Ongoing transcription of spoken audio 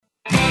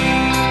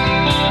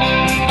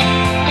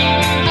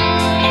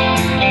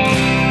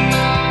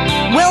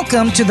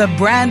Welcome to the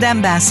Brand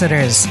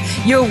Ambassadors,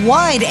 your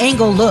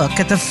wide-angle look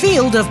at the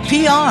field of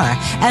PR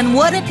and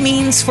what it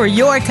means for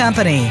your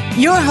company.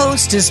 Your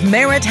host is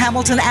Merritt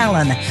Hamilton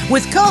Allen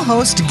with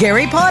co-host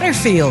Gary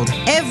Potterfield.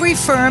 Every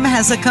firm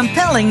has a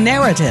compelling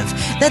narrative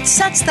that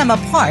sets them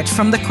apart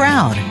from the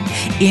crowd.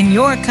 In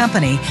your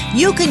company,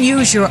 you can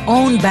use your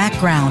own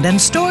background and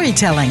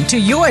storytelling to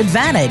your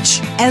advantage,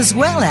 as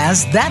well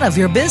as that of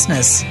your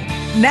business.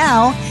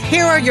 Now,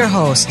 here are your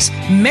hosts,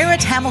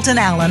 Merritt Hamilton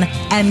Allen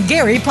and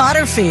Gary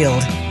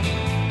Potterfield.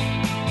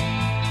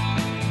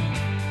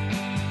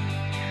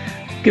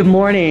 Good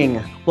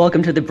morning.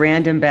 Welcome to the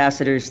Brand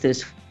Ambassadors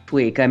this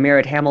week. I'm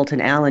Merritt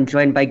Hamilton Allen,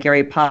 joined by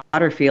Gary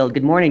Potterfield.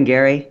 Good morning,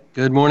 Gary.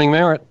 Good morning,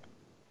 Merritt.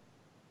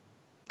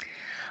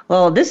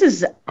 Well, this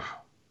is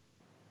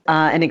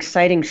an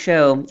exciting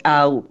show.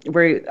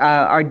 We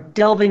are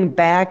delving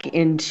back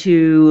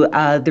into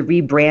the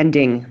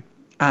rebranding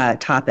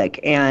topic.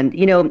 And,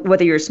 you know,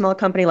 whether you're a small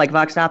company like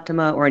Vox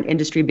Optima or an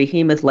industry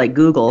behemoth like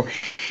Google,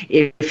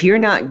 if you're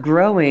not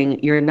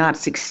growing, you're not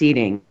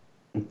succeeding.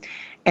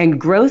 And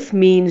growth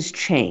means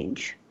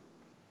change.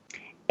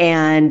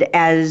 And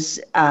as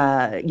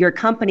your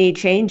company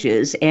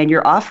changes and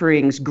your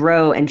offerings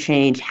grow and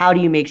change, how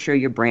do you make sure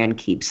your brand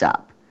keeps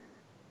up?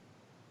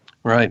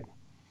 Right.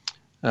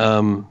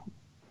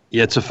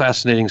 Yeah, it's a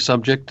fascinating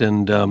subject,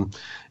 and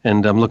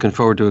I'm looking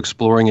forward to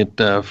exploring it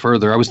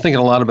further. I was thinking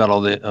a lot about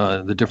all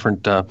the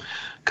different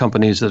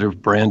companies that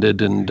have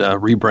branded and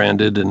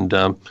rebranded,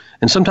 and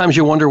sometimes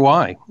you wonder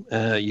why,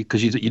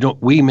 because you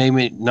don't. We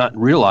may not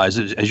realize,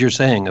 as you're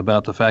saying,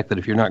 about the fact that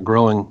if you're not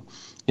growing,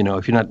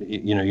 if you're not,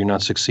 you're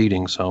not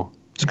succeeding. So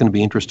it's going to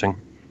be interesting.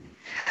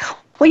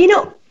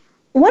 Well,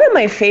 one of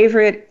my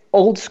favorite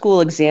old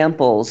school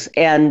examples,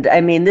 and I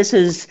mean, this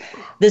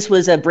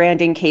was a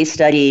branding case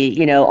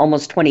study,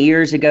 almost 20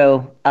 years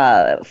ago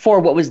for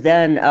what was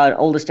then an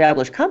old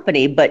established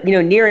company. But,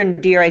 near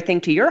and dear, I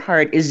think, to your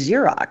heart is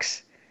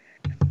Xerox.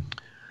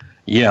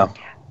 Yeah.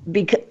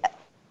 Because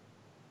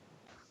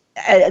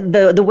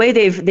the way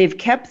they've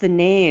kept the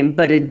name,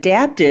 but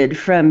adapted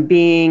from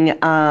being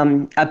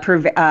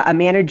a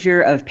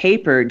manager of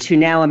paper to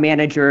now a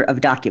manager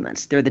of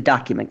documents. They're the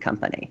document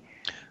company.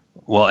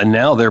 Well, and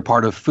now they're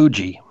part of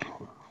Fuji.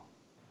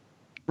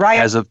 Right.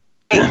 As of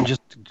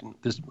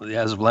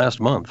as of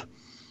last month.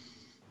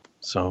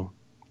 So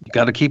you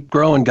got to keep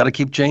growing, got to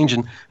keep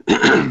changing.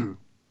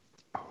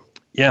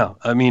 Yeah,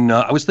 I mean,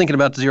 I was thinking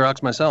about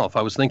Xerox myself.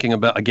 I was thinking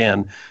about,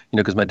 again,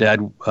 because my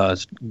dad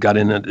got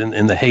in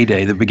the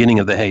heyday, the beginning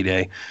of the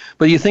heyday.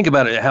 But you think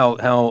about it, how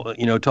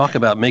talk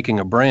about making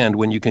a brand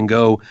when you can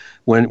go,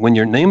 when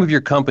your name of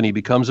your company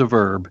becomes a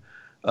verb,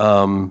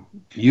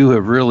 you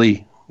have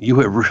really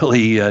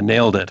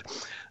nailed it.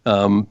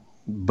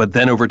 But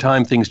then over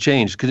time things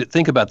change. Because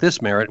think about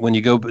this, Merritt. When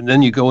you go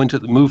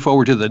move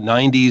forward to the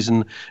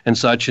 90s and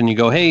such, and you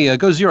go, hey,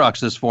 go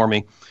Xerox this for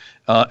me,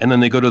 and then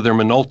they go to their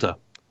Minolta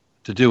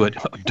to do it.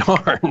 Oh,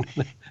 darn!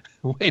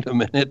 Wait a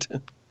minute.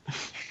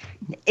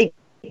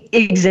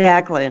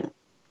 Exactly.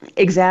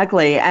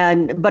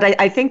 But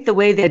I think the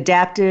way they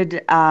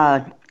adapted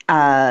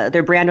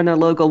their brand and their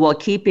logo while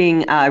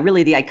keeping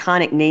really the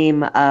iconic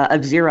name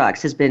of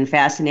Xerox has been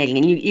fascinating.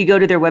 And you go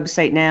to their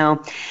website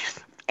now.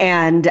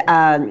 And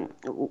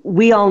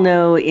we all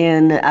know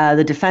in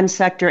the defense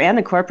sector and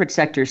the corporate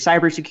sector,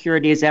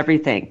 cybersecurity is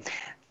everything.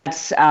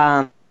 That's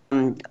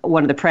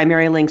one of the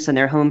primary links on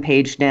their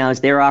homepage now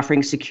is they're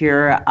offering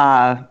secure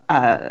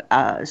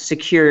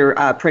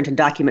print and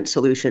document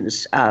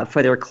solutions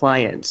for their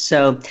clients.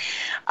 So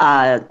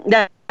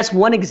that's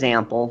one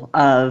example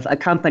of a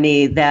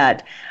company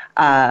that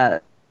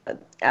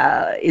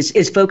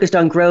is focused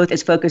on growth,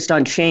 is focused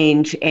on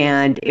change,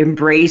 and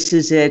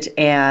embraces it,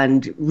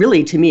 and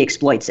really, to me,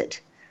 exploits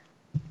it.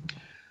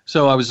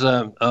 So I was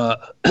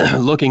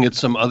looking at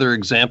some other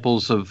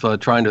examples of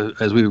trying to,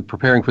 as we were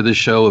preparing for this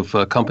show,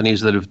 of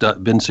companies that have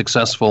been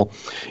successful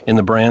in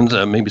the brand,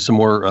 maybe some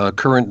more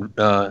current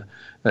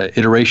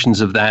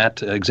iterations of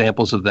that,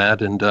 examples of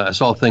that. And I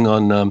saw a thing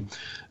on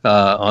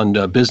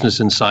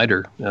Business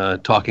Insider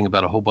talking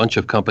about a whole bunch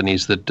of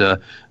companies that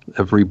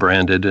have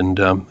rebranded, and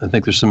I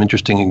think there's some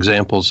interesting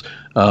examples.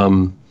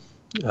 But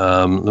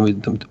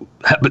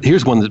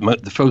here's one that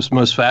the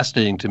most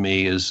fascinating to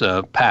me is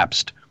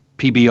Pabst,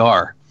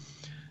 PBR.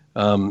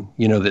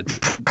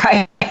 That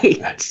right.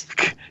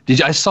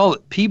 I saw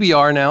that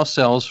PBR now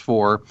sells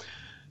for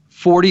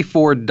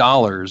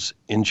 $44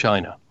 in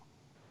China.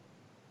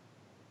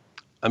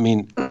 I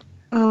mean,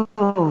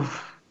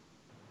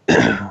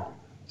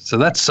 so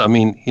that's, And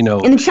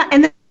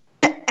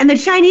the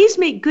Chinese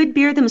make good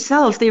beer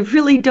themselves. They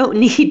really don't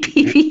need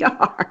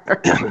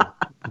PBR.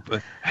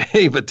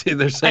 but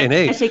they're saying,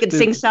 hey, they could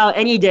sing Sao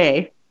any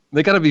day.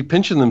 They got to be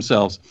pinching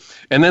themselves,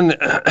 and then.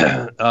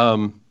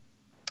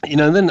 And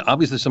then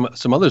obviously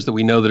some others that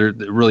we know that are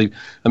really,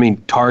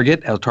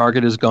 Target, how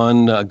Target has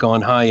gone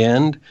high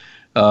end,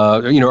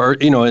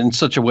 in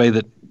such a way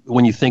that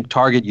when you think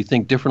Target, you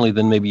think differently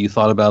than maybe you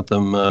thought about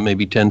them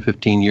maybe 10,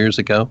 15 years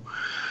ago.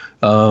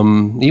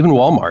 Even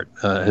Walmart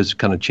has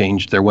kind of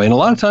changed their way. And a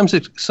lot of times,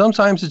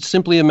 sometimes it's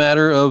simply a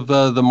matter of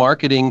the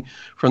marketing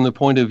from the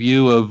point of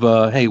view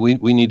of, hey,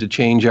 we need to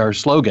change our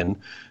slogan.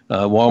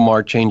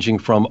 Walmart changing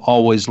from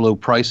always low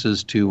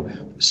prices to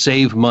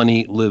save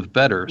money, live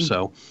better.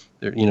 So,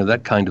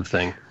 that kind of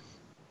thing.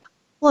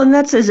 Well, and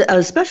that's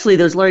especially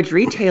those large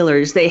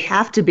retailers. They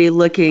have to be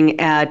looking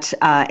at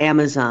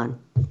Amazon.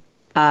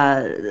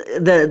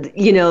 To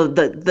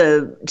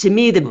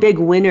me, the big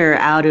winner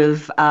out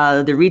of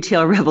the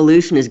retail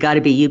revolution has got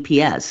to be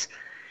UPS,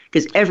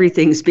 because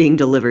everything's being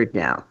delivered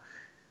now.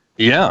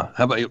 Yeah,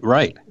 how about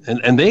right?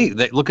 And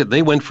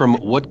they went from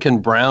what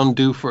can Brown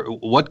do for you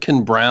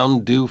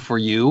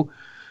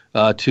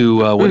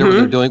to whatever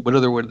they're doing,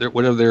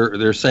 whatever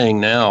they're saying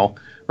now,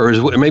 or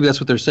maybe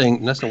that's what they're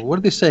saying. That's not, what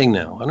are they saying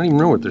now? I don't even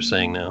know what they're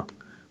saying now.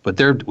 But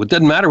it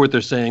doesn't matter what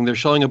they're saying. They're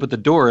showing up at the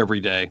door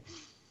every day.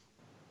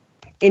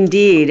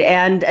 Indeed,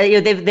 and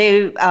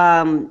they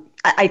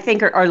I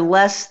think are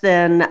less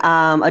than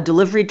a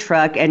delivery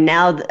truck, and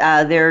now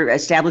they're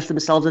established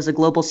themselves as a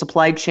global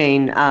supply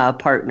chain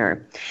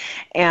partner.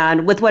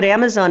 And with what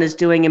Amazon is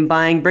doing in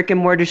buying brick and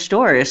mortar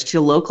stores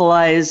to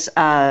localize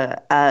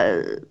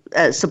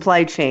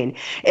supply chain,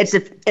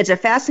 it's a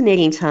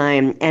fascinating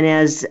time. And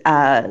as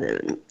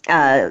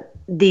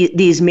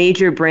these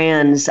major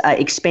brands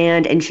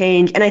expand and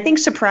change, and I think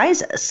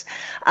surprise us.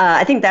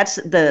 I think that's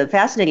the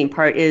fascinating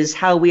part, is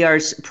how we are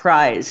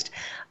surprised.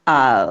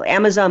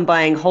 Amazon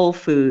buying Whole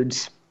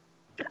Foods,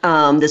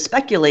 the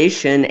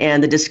speculation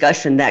and the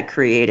discussion that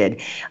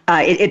created.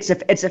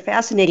 It's a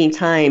fascinating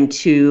time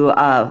to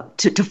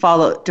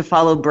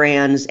follow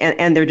brands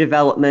and their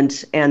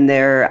development and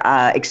their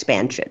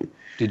expansion.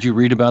 Did you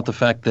read about the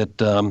fact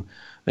that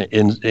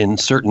in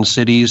certain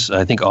cities,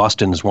 I think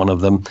Austin is one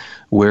of them,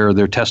 where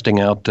they're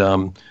testing out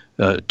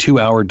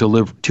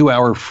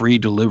 2-hour free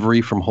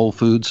delivery from Whole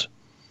Foods?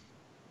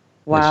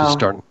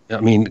 Wow.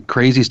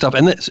 Crazy stuff.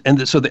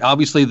 And so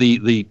obviously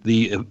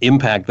the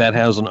impact that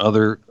has on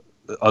other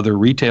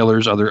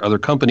retailers, other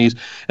companies.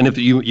 And if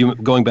you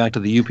going back to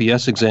the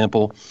UPS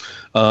example,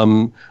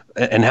 and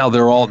how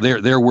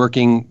they're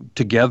working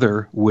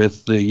together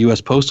with the U.S.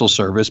 Postal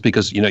Service,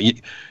 because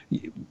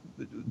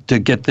to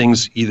get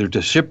things, either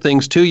to ship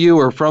things to you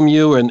or from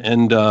you,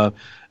 and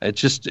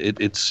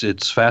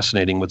it's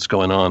fascinating what's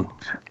going on.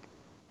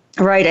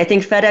 Right. I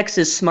think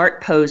FedEx's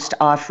Smart Post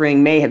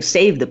offering may have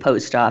saved the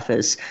post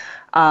office,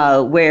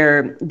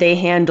 where they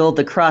handle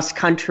the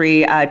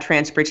cross-country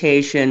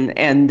transportation,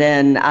 and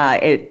then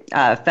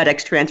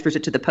FedEx transfers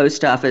it to the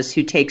post office,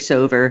 who takes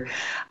over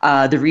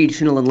the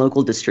regional and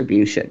local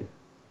distribution.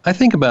 I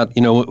think about,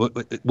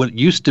 what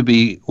used to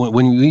be,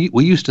 when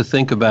we used to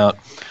think about,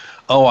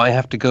 oh, I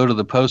have to go to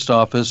the post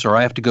office, or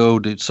I have to go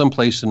to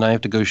someplace and I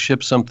have to go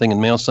ship something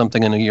and mail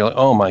something, and you're like,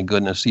 oh my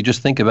goodness. You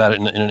just think about it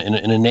in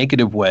a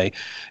negative way,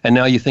 and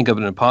now you think of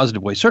it in a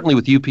positive way. Certainly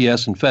with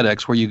UPS and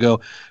FedEx, where you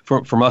go,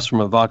 from us, from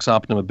a Vox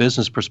Optima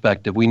business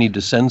perspective, we need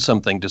to send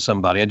something to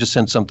somebody. I just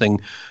sent something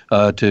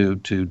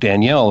to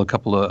Danielle a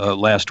couple of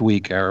last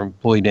week, our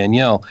employee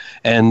Danielle,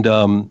 and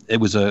it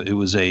was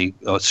a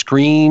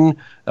screen,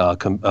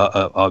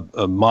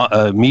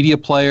 a media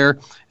player,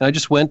 and I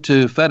just went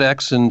to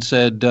FedEx and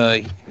said,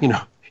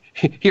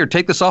 here,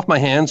 take this off my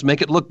hands,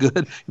 make it look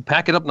good,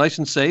 pack it up nice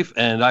and safe,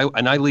 and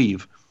I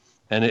leave.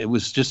 And it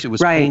was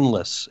right.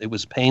 Painless. It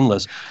was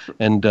painless,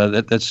 and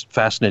that's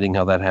fascinating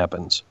how that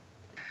happens.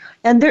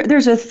 And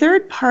there's a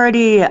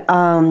third-party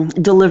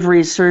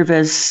delivery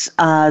service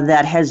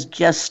that has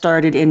just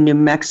started in New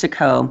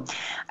Mexico,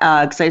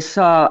 because I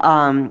saw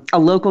a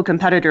local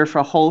competitor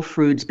for Whole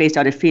Foods based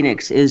out of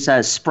Phoenix is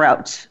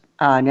Sprouts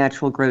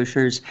Natural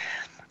Grocers,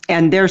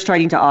 and they're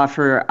starting to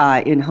offer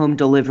in-home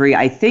delivery,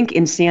 I think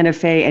in Santa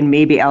Fe and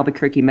maybe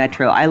Albuquerque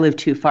Metro. I live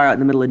too far out in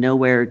the middle of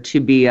nowhere to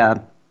be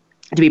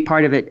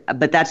part of it,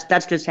 but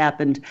that's just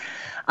happened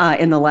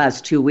in the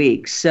last 2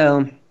 weeks.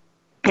 So.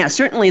 Yeah,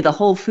 certainly the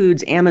Whole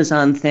Foods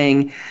Amazon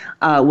thing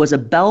was a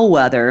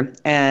bellwether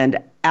and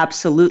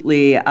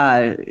absolutely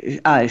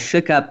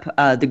shook up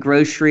the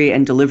grocery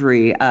and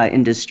delivery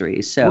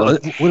industry. So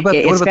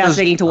it's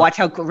fascinating to watch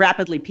how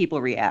rapidly people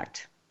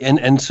react.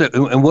 And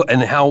what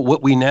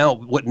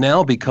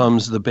now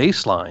becomes the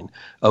baseline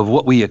of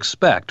what we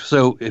expect.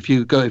 So if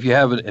you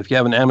have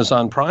an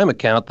Amazon Prime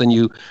account, then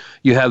you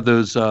have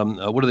those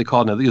what are they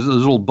called now? Those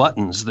little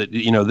buttons that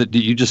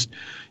that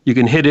you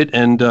can hit it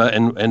and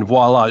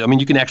voila. I mean,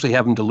 you can actually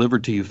have them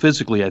delivered to you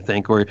physically, I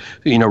think, or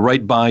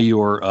right by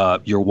your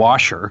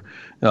washer.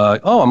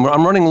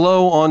 I'm running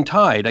low on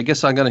Tide. I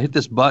guess I'm going to hit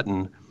this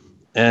button,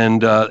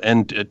 and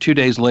 2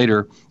 days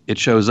later it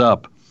shows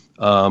up.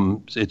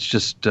 It's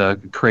just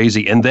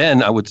crazy. And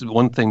then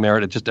one thing,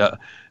 Merritt, just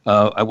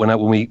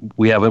when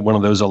we have one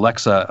of those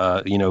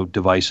Alexa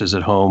devices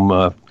at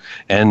home,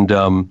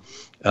 and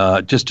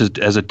just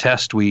as a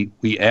test,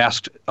 we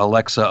asked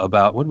Alexa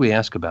about, what did we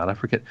ask about? I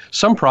forget,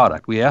 some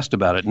product. We asked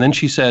about it, and then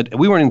she said,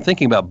 we weren't even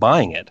thinking about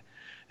buying it,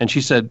 and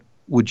she said,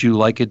 "Would you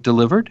like it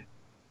delivered?"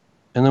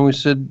 And then we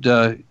said,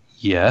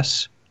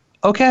 "Yes."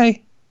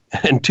 Okay.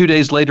 And 2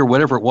 days later,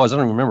 whatever it was, I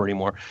don't even remember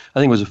anymore. I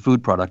think it was a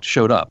food product,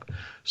 showed up.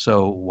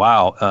 So,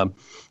 wow.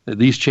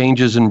 These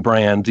changes in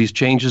brand, these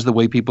changes the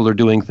way people are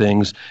doing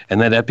things, and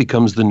then that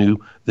becomes the new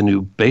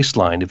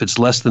baseline. If it's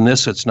less than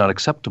this, it's not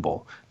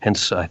acceptable.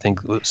 Hence, I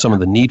think some of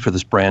the need for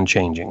this brand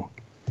changing.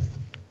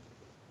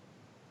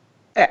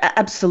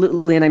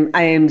 Absolutely, and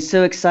I am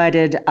so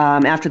excited.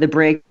 After the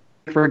break,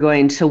 we're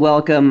going to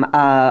welcome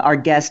our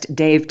guest,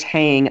 Dave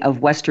Tang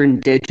of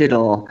Western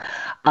Digital.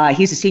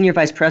 He's the Senior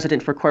Vice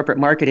President for Corporate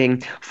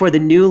Marketing for the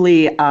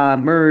newly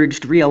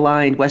merged,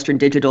 realigned Western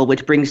Digital,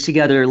 which brings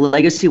together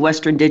Legacy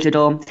Western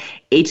Digital,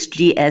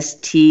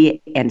 HGST,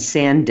 and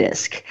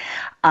SanDisk.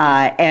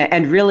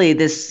 And really,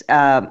 this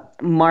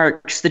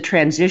marks the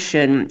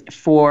transition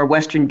for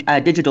Western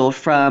Digital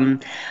from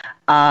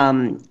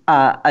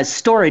a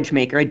storage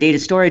maker, a data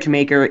storage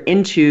maker,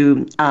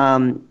 into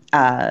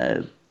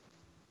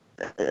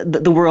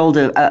the world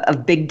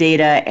of big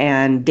data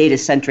and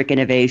data-centric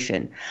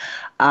innovation.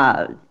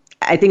 I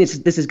think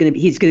he's going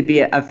to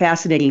be a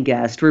fascinating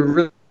guest.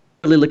 We're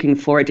really looking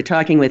forward to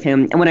talking with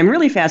him. And what I'm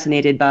really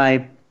fascinated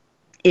by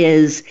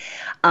is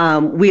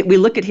we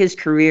look at his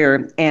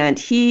career, and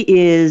he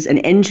is an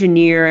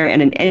engineer,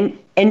 and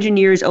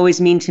engineers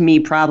always mean to me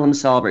problem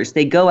solvers.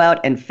 They go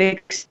out and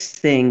fix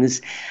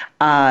things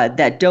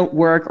that don't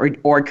work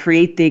or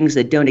create things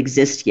that don't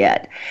exist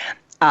yet.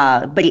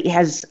 But he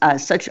has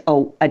such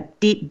a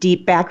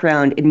deep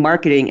background in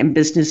marketing and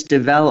business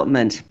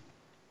development.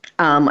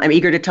 I'm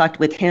eager to talk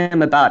with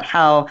him about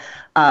how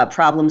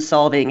problem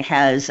solving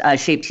has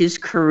shaped his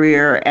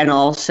career and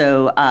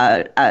also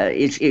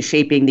is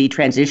shaping the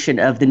transition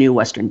of the new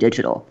Western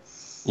Digital.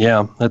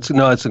 Yeah, it's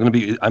going to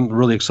be. I'm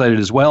really excited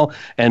as well,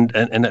 and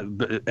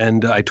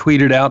I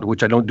tweeted out,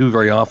 which I don't do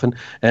very often,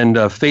 and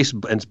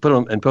posted on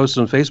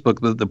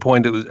Facebook the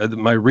point. It was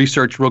my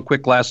research real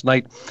quick last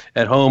night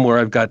at home, where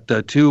I've got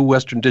 2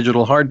 Western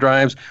Digital hard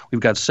drives.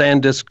 We've got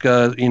SanDisk,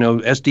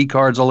 SD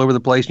cards all over the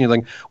place, and you're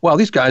like, wow,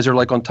 these guys are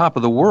like on top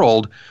of the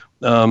world.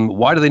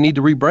 Why do they need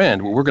to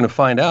rebrand? Well, we're going to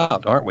find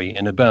out, aren't we?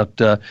 In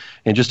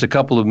just a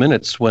couple of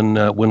minutes,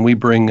 when we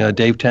bring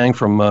Dave Tang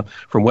from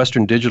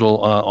Western Digital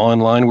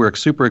online, we're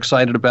super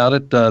excited about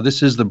it.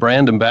 This is the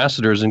Brand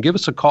Ambassadors, and give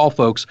us a call,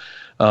 folks,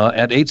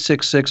 at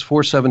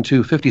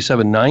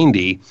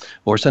 866-472-5790,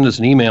 or send us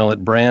an email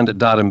at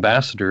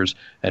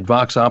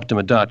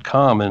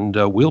brand.ambassadors@voxoptima.com, and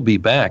we'll be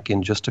back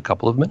in just a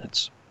couple of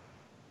minutes.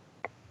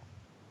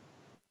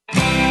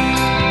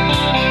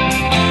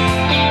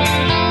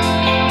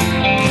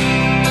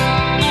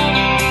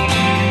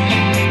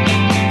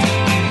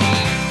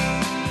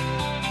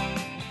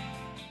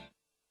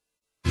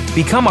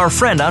 Become our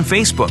friend on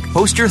Facebook.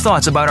 Post your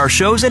thoughts about our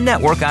shows and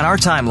network on our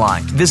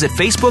timeline. Visit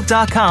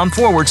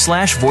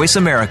facebook.com/Voice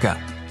America.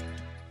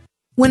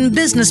 When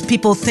business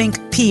people think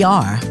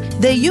PR,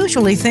 they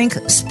usually think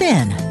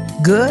spin.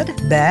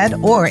 Good, bad,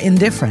 or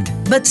indifferent.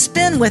 But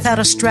spin without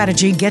a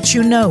strategy gets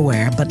you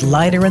nowhere but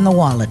lighter in the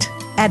wallet.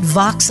 At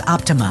Vox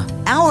Optima,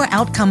 our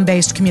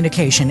outcome-based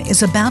communication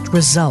is about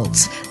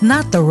results,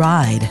 not the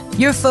ride.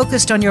 You're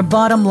focused on your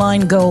bottom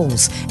line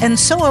goals, and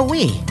so are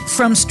we.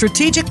 From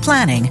strategic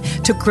planning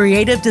to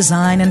creative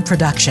design and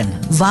production,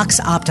 Vox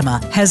Optima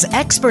has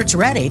experts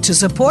ready to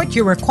support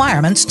your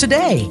requirements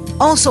today.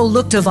 Also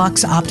look to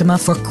Vox Optima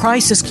for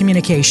crisis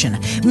communication,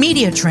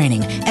 media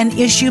training, and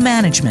issue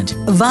management.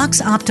 Vox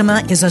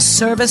Optima is a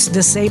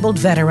service-disabled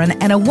veteran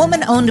and a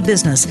woman-owned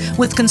business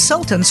with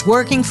consultants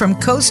working from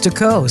coast to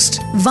coast.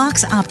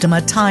 Vox Optima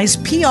ties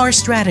PR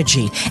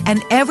strategy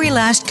and every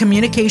last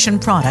communication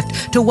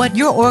product to what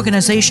your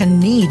organization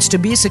needs to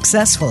be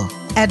successful.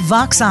 At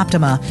Vox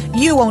Optima,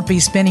 you won't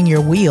be spinning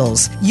your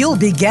wheels. You'll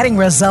be getting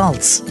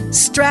results.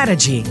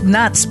 Strategy,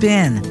 not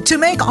spin. To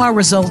make our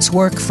results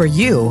work for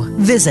you,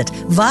 visit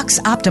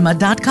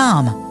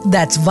voxoptima.com.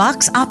 That's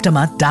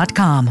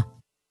voxoptima.com.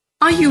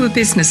 Are you a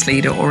business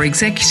leader or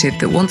executive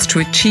that wants to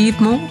achieve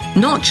more?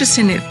 Not just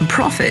in it for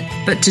profit,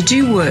 but to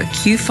do work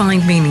you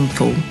find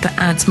meaningful that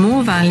adds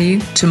more value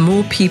to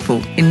more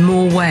people in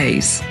more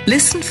ways.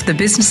 Listen for the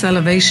Business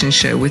Elevation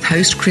Show with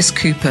host Chris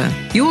Cooper.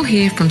 You'll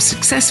hear from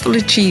successful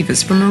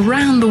achievers from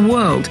around the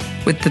world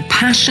with the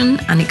passion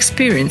and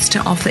experience to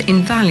offer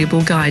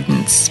invaluable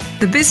guidance.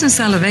 The Business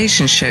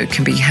Elevation Show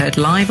can be heard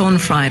live on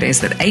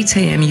Fridays at 8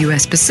 a.m.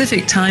 US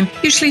Pacific Time,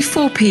 usually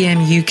 4 p.m.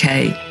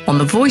 UK, on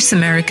the Voice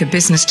America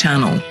Business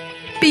Channel.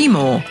 Be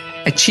more,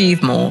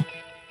 achieve more.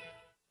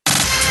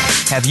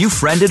 Have you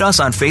friended us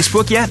on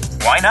Facebook yet?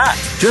 Why not?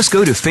 Just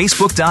go to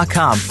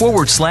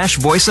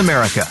facebook.com/Voice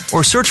America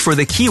or search for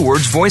the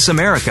keywords Voice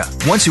America.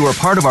 Once you are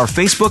part of our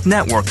Facebook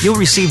network, you'll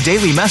receive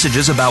daily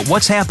messages about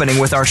what's happening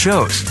with our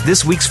shows,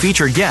 this week's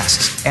featured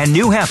guests, and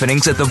new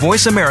happenings at the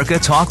Voice America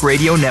Talk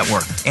Radio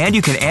Network. And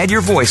you can add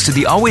your voice to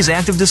the always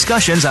active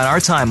discussions on our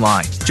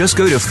timeline. Just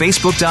go to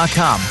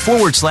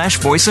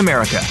facebook.com/Voice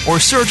America or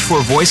search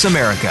for Voice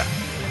America.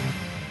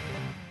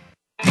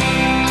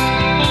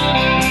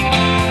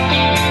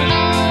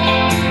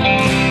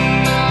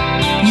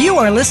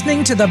 You're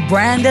listening to the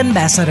Brand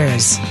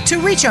Ambassadors. To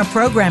reach our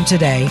program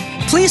today,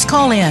 please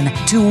call in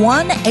to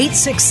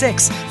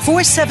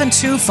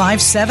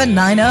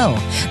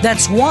 1-866-472-5790.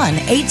 That's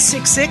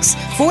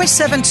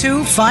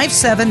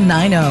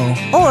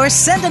 1-866-472-5790. Or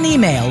send an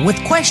email with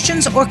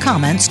questions or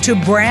comments to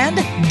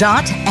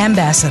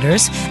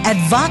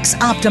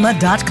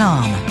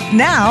brand.ambassadors@voxoptima.com.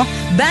 Now,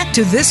 back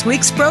to this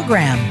week's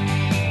program.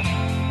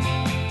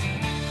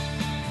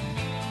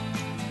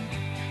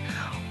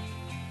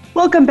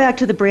 Welcome back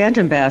to the Brand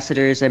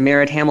Ambassadors. I'm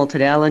Merritt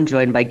Hamilton Allen,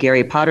 joined by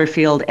Gary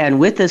Potterfield. And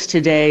with us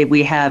today,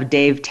 we have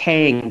Dave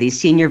Tang, the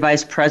Senior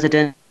Vice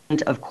President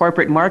of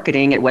Corporate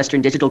Marketing at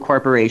Western Digital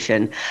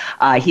Corporation.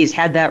 He's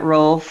had that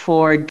role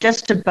for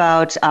just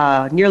about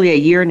nearly a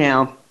year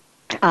now.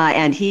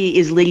 And he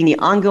is leading the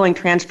ongoing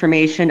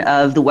transformation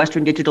of the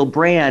Western Digital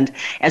brand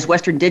as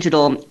Western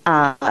Digital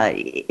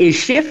is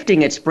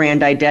shifting its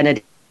brand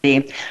identity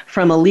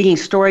from a leading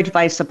storage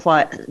device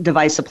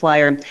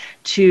supplier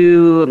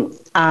to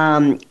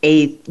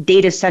a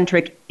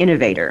data-centric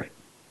innovator.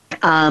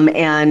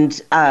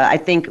 And I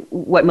think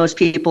what most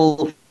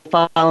people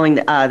following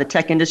the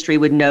tech industry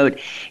would note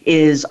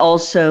is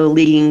also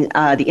leading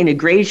the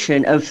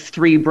integration of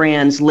three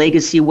brands,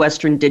 Legacy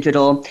Western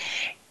Digital,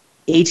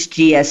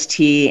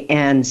 HGST,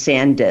 and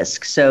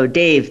SanDisk. So,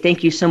 Dave,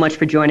 thank you so much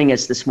for joining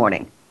us this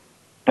morning.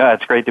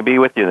 It's great to be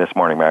with you this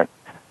morning, Merritt.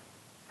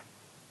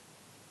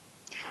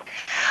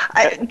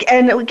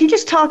 And we can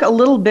just talk a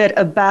little bit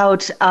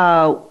about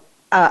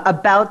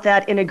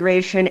that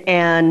integration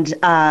and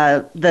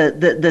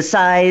the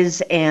size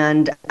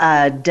and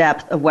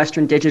depth of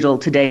Western Digital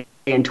today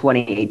in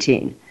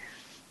 2018.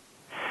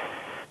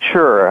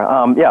 Sure.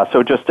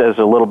 So just as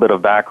a little bit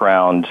of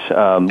background,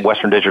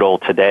 Western Digital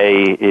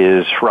today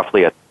is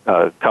roughly a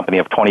company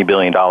of $20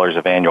 billion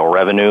of annual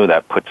revenue.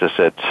 That puts us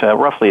at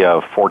roughly a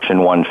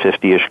Fortune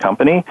 150-ish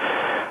company.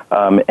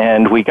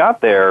 And we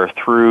got there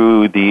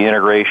through the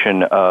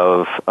integration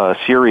of a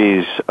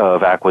series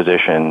of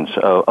acquisitions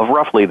of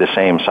roughly the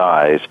same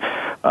size.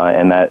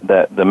 And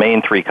that the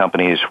main three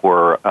companies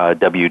were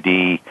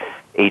WD,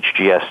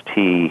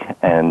 HGST,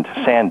 and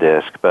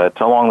SanDisk.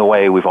 But along the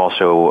way, we've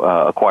also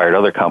acquired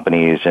other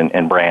companies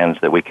and brands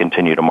that we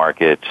continue to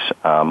market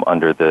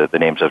under the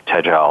names of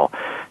Tegel,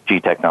 G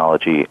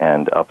Technology,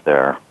 and Up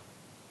There.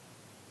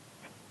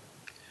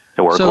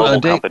 So we're a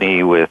global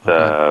company with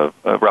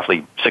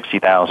roughly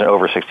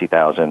over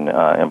 60,000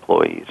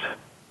 employees.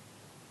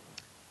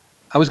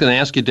 I was going to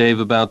ask you, Dave,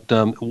 about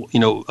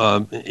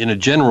in a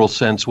general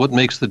sense, what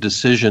makes the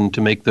decision to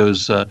make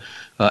those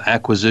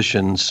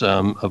acquisitions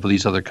of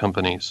these other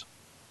companies?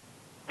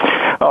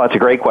 Oh, that's a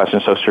great question.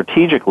 So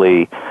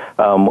strategically,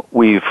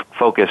 we've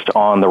focused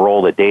on the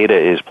role that data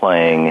is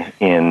playing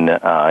in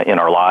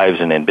our lives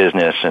and in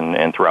business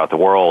and throughout the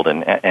world.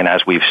 And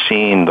as we've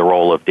seen the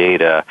role of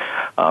data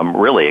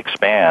really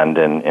expand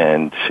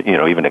and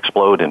even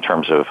explode in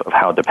terms of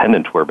how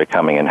dependent we're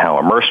becoming and how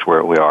immersed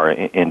we are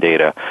in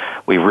data,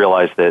 we've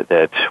realized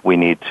that we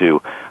need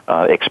to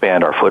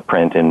expand our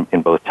footprint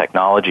in both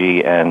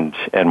technology and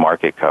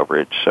market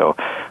coverage. So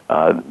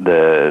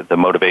the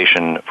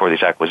motivation for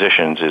these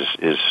acquisitions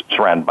is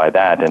surrounded by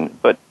that,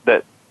 but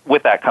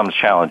with that comes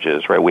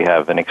challenges, right? We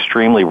have an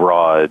extremely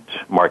broad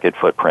market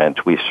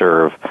footprint. We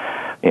serve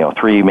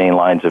three main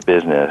lines of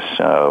business.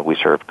 We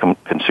serve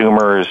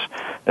consumers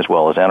as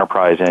well as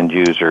enterprise end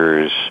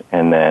users,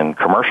 and then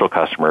commercial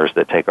customers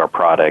that take our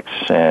products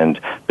and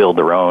build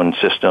their own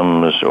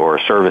systems or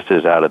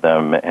services out of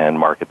them and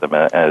market them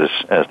as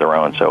their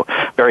own. So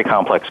very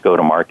complex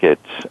go-to-market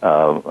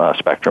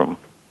spectrum.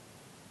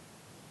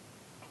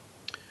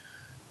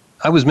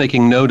 I was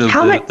making note of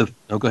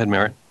Oh, go ahead,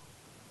 Merritt.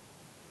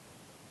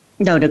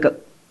 No, go.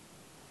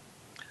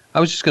 I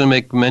was just going to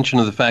make mention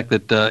of the fact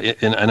that,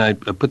 and I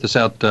put this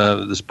out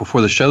this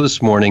before the show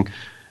this morning,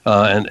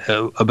 and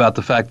about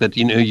the fact that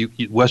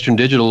Western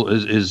Digital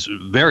is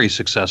very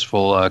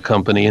successful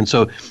company, and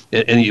so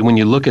when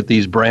you look at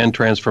these brand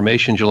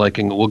transformations, you're like,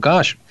 well,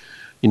 gosh,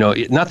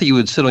 not that you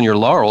would sit on your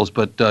laurels,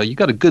 but you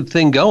got a good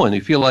thing going. You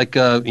feel like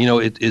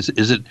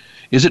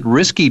is it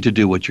risky to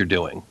do what you're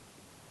doing?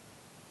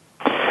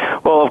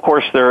 Well, of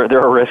course, there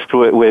are risks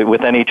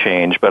with any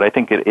change, but I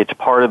think it's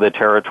part of the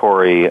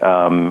territory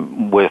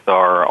with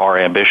our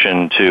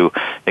ambition to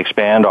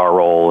expand our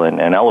role and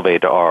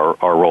elevate our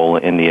role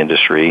in the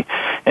industry.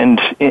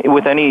 And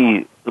with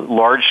any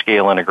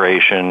large-scale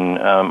integration,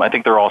 I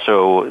think there are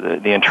also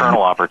the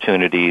internal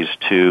opportunities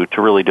to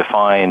really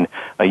define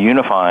a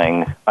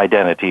unifying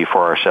identity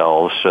for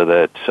ourselves so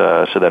that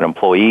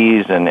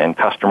employees and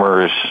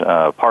customers,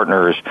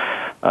 partners,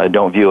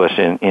 don't view us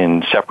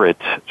in separate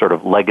sort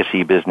of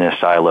legacy business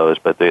silos,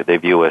 but they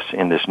view us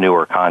in this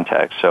newer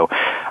context. So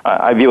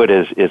I view it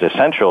as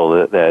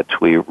essential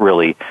that we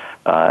really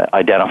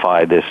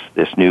identify this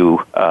new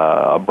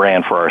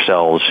brand for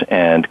ourselves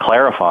and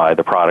clarify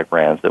the product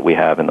brands that we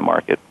have in the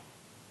market.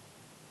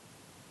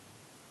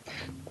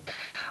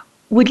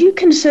 Would you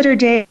consider,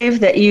 Dave,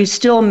 that you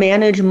still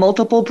manage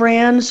multiple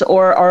brands,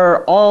 or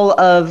are all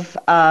of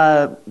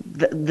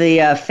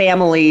the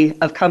family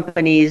of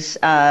companies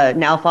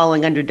now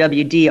falling under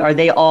WD, are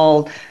they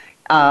all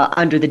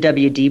under the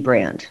WD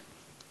brand?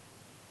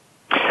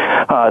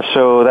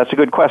 So that's a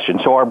good question.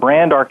 So our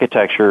brand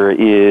architecture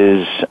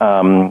is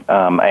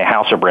a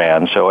house of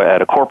brands. So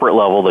at a corporate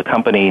level, the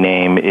company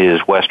name is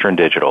Western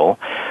Digital.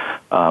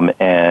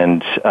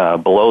 And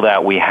below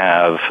that, we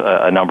have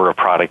a number of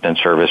product and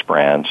service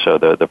brands. So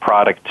the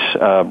product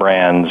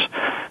brands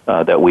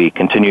that we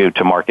continue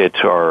to market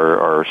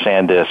are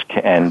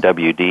SanDisk and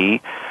WD.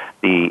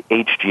 The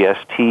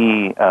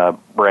HGST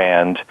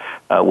brand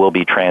will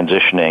be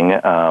transitioning,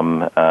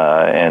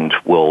 and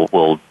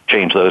we'll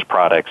change those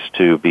products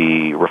to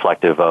be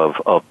reflective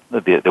of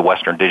the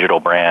Western Digital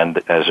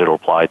brand as it'll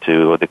apply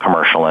to the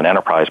commercial and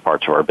enterprise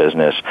parts of our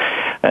business.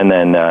 And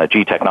then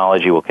G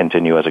Technology will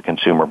continue as a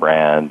consumer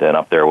brand, and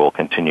up there will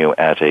continue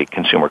as a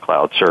consumer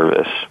cloud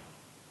service.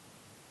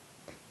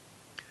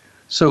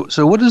 So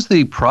what is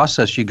the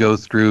process you go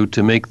through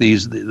to make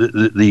these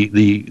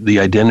the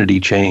identity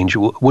change?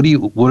 What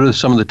are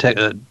some of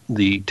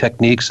the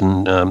techniques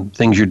and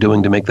things you're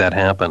doing to make that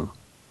happen?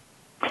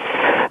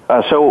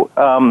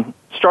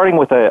 Starting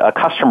with a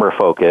customer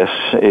focus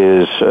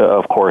is,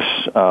 of course,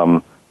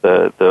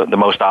 the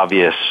most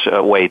obvious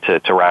way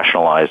to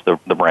rationalize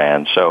the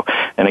brand. So,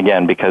 and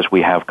again, because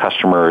we have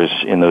customers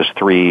in those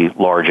three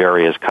large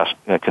areas,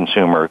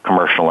 consumer,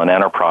 commercial, and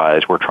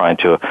enterprise, we're trying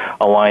to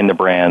align the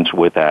brands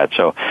with that.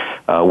 So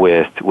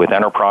with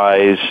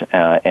enterprise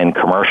and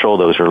commercial,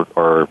 those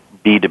are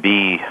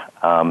B2B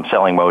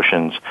selling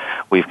motions.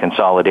 We've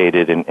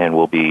consolidated and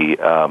will be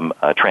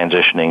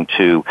transitioning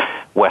to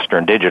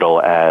Western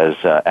Digital as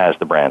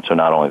the brand. So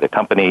not only the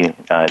company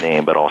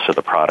name, but also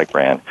the product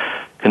brand.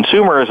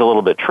 Consumer is a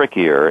little bit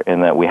trickier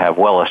in that we have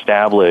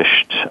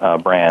well-established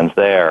brands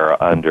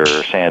there under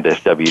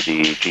SanDisk,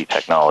 WD, G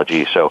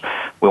Technology. So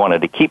we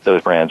wanted to keep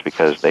those brands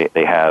because they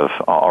have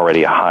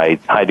already a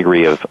high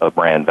degree of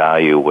brand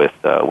value with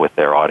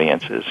their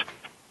audiences.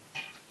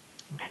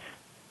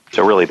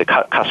 So really the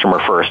customer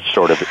first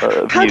sort of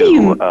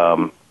view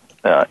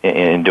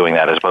in doing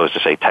that as opposed to,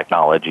 say,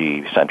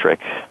 technology-centric.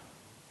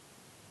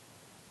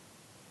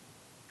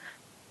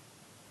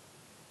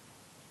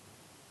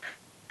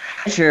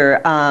 Measure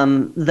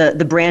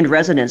the brand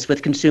resonance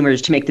with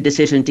consumers to make the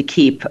decision to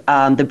keep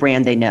the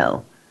brand they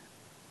know?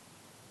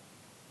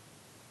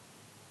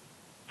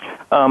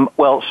 Part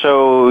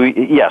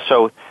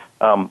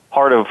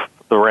of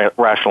the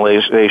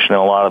rationalization and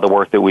a lot of the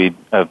work that we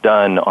have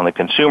done on the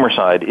consumer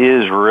side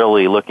is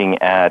really looking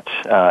at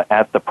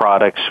the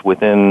products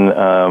within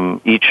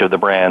each of the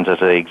brands as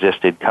they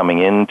existed coming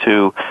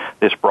into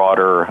this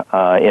broader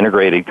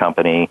integrated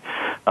company.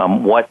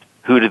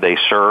 Who do they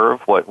serve?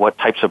 What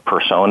types of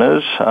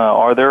personas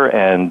are there,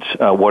 and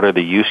what are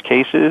the use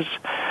cases?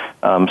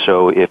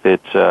 So if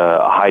it's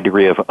a high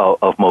degree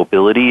of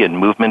mobility and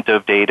movement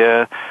of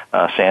data,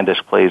 the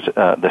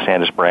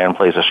SanDisk brand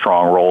plays a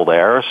strong role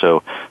there.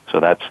 So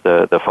that's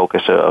the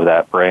focus of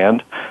that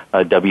brand.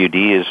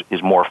 WD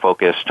is more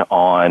focused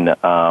on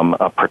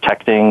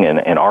protecting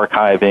and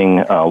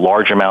archiving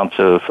large amounts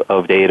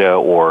of data,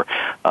 or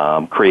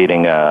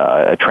creating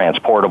a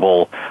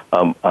transportable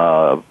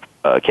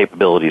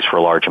capabilities for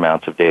large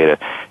amounts of data.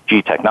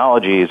 G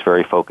Technology is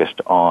very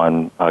focused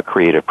on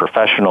creative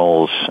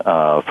professionals,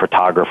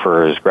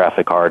 photographers,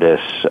 graphic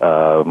artists,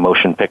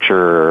 motion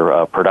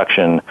picture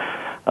production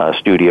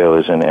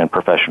studios and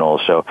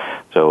professionals. So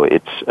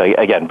it's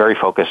again very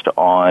focused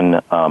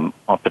on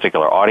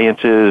particular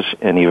audiences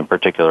and even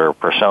particular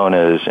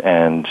personas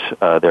and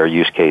their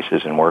use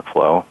cases and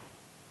workflow.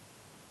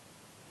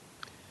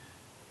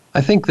 I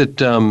think that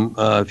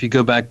if you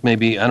go back,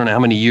 maybe I don't know how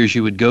many years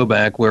you would go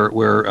back, where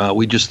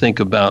we just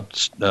think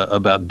about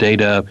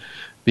data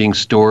being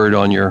stored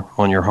on your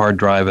hard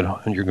drive and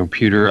on your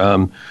computer.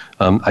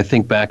 I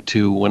think back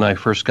to when I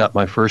first got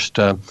my first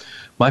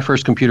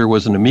computer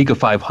was an Amiga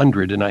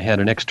 500, and I had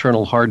an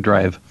external hard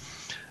drive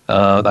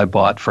I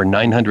bought for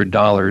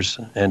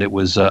 $900, and it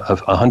was a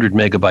 100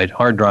 megabyte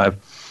hard drive,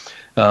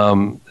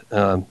 and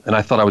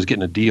I thought I was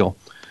getting a deal.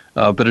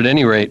 But at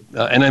any rate,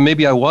 and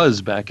maybe I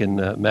was back in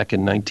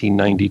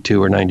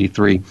 1992 or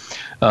 93.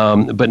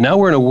 But now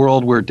we're in a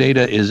world where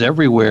data is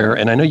everywhere,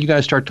 and I know you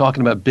guys start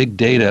talking about big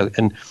data,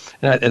 and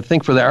I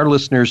think for our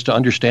listeners to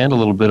understand a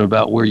little bit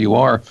about where you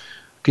are,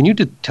 can you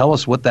tell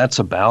us what that's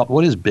about?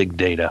 What is big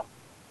data?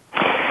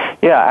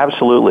 Yeah,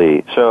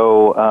 absolutely.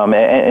 So,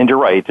 and you're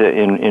right.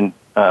 In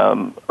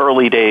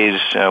early days,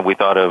 we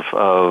thought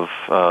of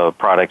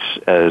products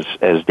as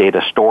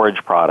data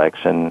storage products,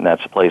 and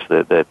that's a place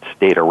that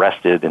data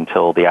rested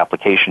until the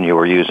application you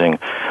were using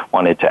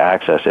wanted to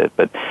access it.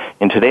 But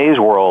in today's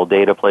world,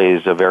 data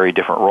plays a very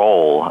different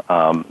role.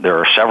 There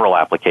are several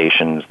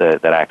applications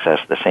that access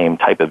the same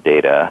type of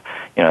data.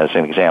 You know, as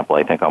an example,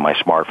 I think on my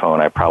smartphone,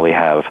 I probably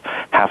have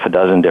half a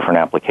dozen different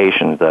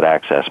applications that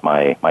access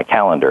my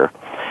calendar.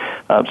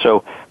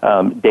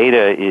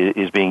 Data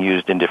is being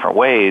used in different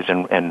ways,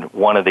 and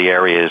one of the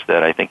areas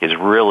that I think has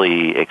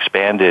really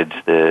expanded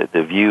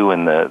the view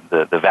and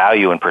the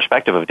value and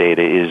perspective of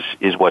data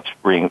is what's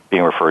being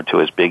referred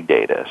to as big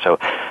data. So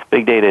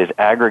big data is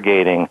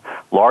aggregating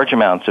large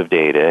amounts of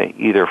data,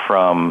 either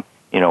from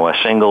a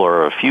single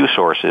or a few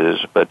sources,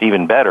 but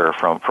even better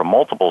from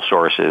multiple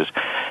sources,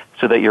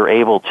 so that you're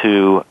able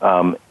to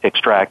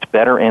extract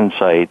better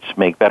insights,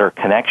 make better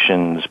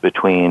connections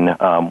between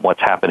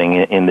what's happening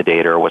in the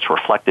data or what's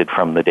reflected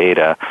from the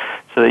data,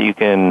 so that you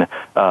can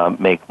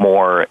make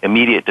more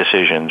immediate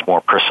decisions, more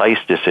precise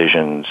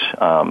decisions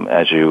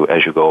as you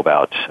go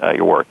about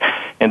your work.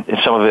 And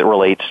some of it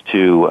relates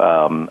to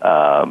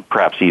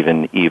perhaps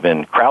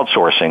even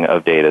crowdsourcing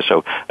of data.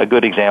 So a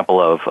good example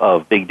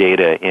of big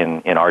data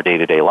in our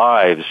day-to-day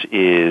lives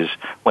is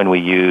when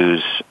we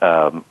use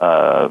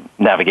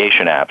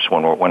navigation apps.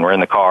 When we're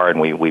in the car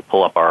and we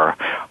pull up our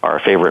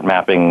favorite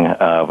mapping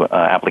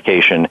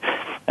application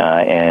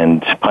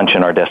and punch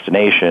in our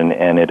destination,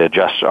 and it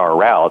adjusts our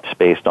route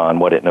based on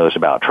what it knows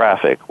about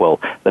traffic.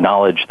 Well, the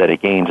knowledge that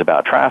it gains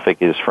about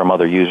traffic is from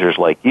other users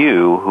like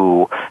you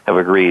who have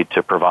agreed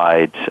to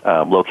provide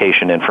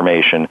location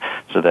information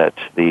so that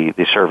the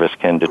service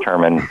can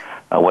determine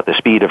what the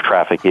speed of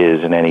traffic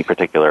is in any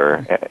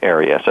particular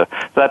area. So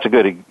that's a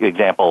good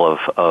example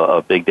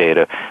of big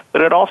data.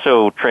 But it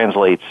also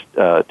translates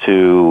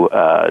to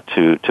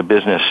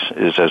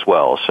businesses as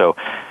well. So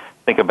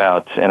think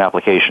about an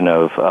application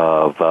of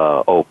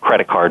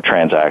credit card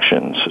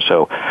transactions.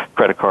 So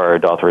credit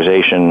card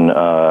authorization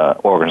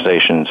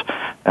organizations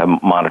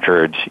have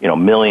monitored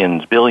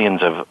millions,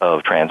 billions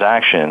of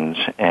transactions,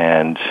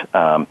 and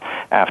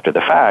after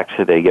the fact,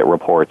 they get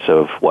reports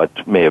of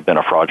what may have been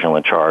a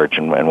fraudulent charge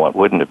and what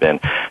wouldn't have been.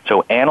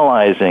 So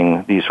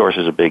analyzing these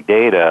sources of big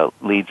data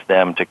leads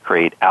them to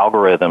create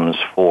algorithms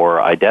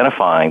for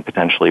identifying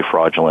potentially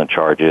fraudulent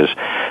charges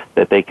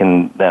that they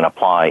can then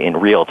apply in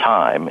real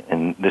time.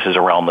 And this is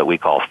a realm that we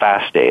call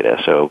fast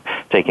data. So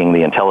taking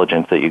the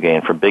intelligence that you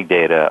gain from big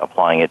data,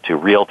 applying it to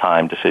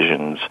real-time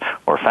decisions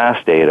or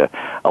fast data,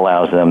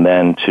 allows them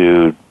then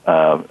to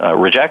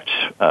reject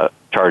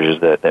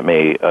charges that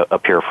may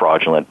appear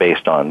fraudulent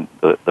based on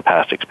the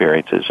past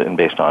experiences and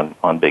based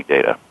on big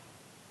data.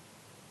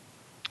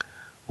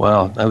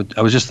 Wow,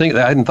 I was just thinking,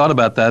 I hadn't thought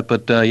about that,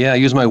 but I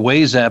use my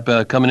Waze app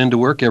coming into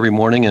work every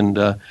morning, and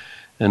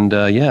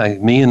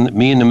me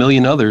and a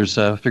million others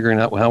figuring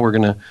out how we're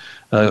going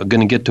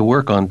to get to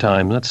work on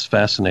time. That's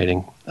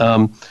fascinating.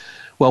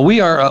 Well,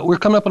 we're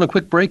coming up on a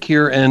quick break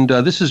here, and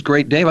this is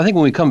great, Dave. I think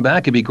when we come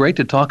back, it'd be great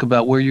to talk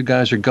about where you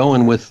guys are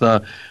going with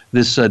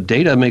this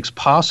Data Makes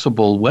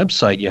Possible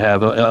website you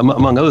have,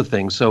 among other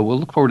things. So we'll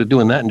look forward to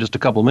doing that in just a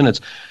couple of minutes.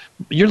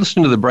 You're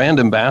listening to the Brand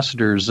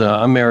Ambassadors.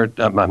 I'm Merritt.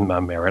 I'm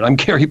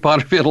Gary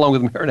Potterfield, along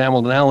with Merritt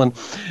Hamilton Allen,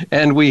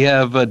 and we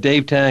have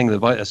Dave Tang,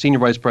 the Senior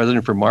Vice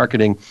President for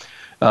Marketing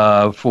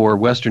for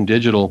Western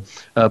Digital.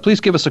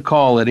 Please give us a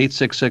call at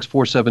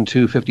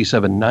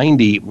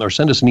 866-472-5790 or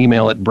send us an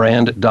email at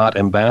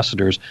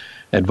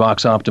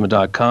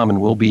brand.ambassadors@voxoptima.com,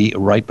 and we'll be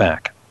right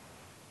back.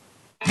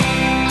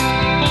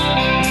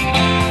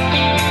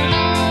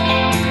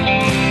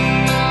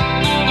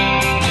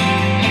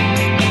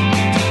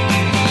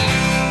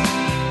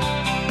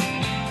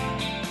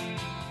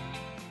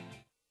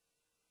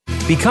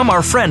 Become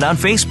our friend on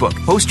Facebook.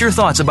 Post your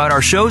thoughts about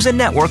our shows and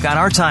network on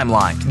our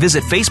timeline.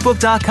 Visit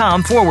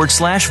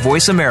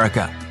facebook.com/Voice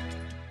America.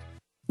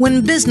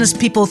 When business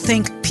people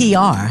think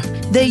PR,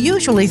 they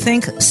usually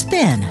think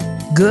spin.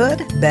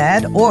 Good,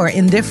 bad, or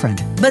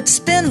indifferent. But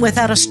spin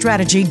without a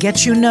strategy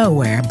gets you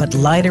nowhere but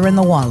lighter in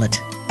the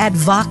wallet. At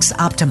Vox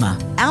Optima,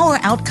 our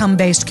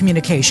outcome-based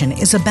communication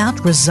is about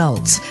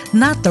results,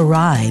 not the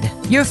ride.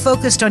 You're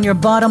focused on your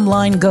bottom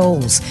line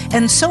goals,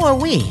 and so are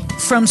we.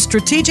 From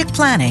strategic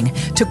planning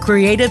to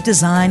creative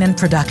design and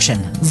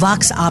production,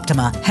 Vox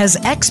Optima has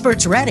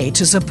experts ready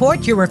to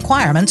support your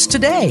requirements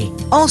today.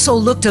 Also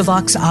look to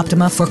Vox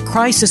Optima for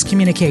crisis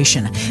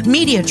communication,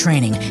 media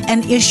training,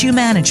 and issue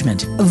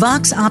management.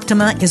 Vox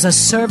Optima is a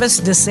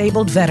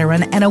service-disabled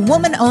veteran and a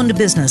woman-owned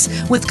business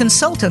with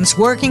consultants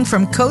working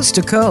from coast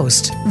to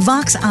coast.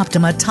 Vox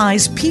Optima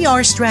ties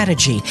PR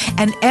strategy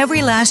and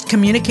every last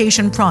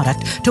communication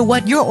product to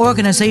what your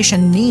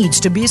organization needs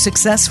to be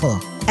successful.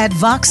 At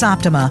Vox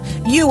Optima,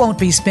 you won't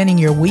be spinning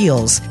your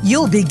wheels.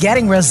 You'll be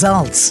getting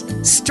results.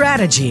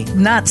 Strategy,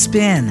 not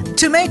spin.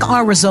 To make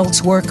our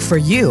results work for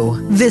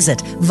you,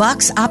 visit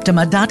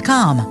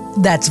voxoptima.com.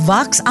 That's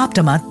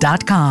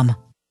voxoptima.com.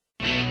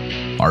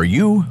 Are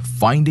you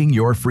finding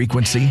your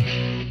frequency?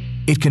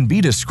 It can be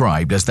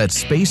described as that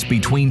space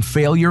between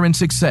failure and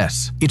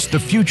success. It's the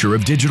future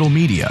of digital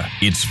media.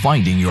 It's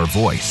finding your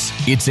voice.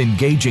 It's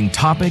engaging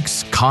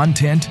topics,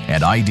 content,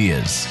 and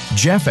ideas.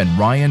 Jeff and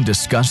Ryan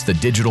discuss the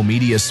digital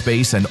media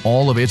space and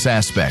all of its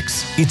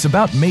aspects. It's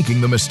about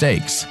making the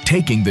mistakes,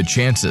 taking the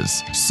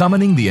chances,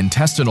 summoning the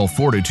intestinal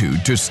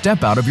fortitude to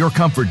step out of your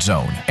comfort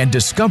zone, and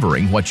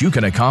discovering what you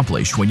can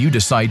accomplish when you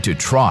decide to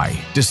try,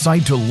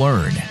 decide to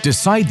learn,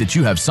 decide that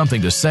you have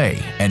something to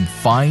say, and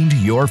find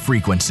your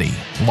frequency.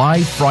 Live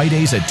live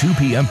Fridays at 2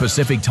 p.m.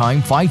 Pacific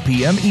Time, 5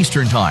 p.m.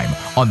 Eastern Time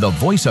on the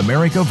Voice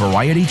America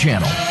Variety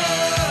Channel.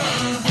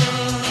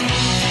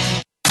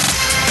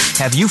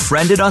 Have you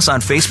friended us on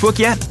Facebook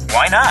yet?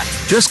 Why not?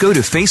 Just go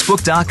to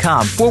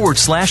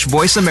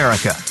facebook.com/Voice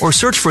America or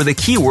search for the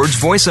keywords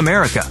Voice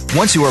America.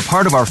 Once you are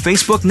part of our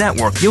Facebook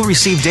network, you'll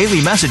receive daily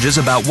messages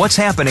about what's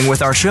happening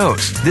with our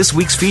shows, this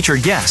week's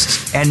featured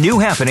guests, and new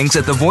happenings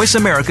at the Voice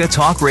America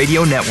Talk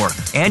Radio Network.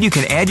 And you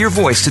can add your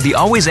voice to the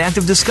always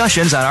active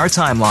discussions on our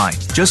timeline.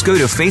 Just go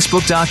to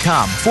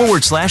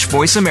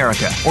facebook.com/Voice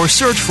America or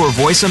search for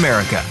Voice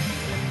America.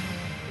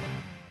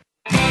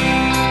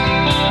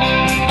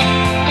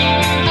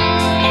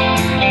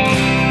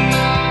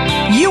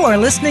 You are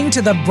listening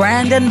to the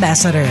Brand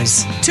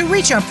Ambassadors. To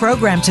reach our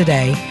program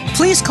today,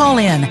 please call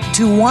in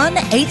to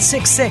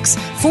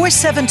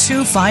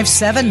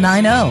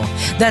 1-866-472-5790.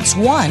 That's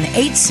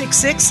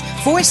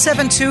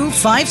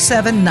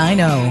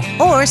 1-866-472-5790.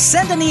 Or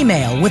send an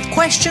email with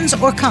questions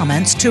or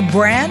comments to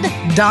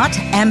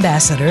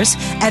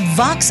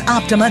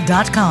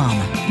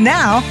brand.ambassadors@voxoptima.com.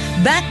 Now,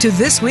 back to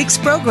this week's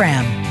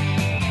program.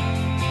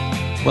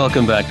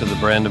 Welcome back to the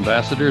Brand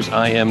Ambassadors.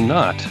 I am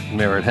not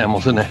Merritt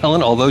Hamilton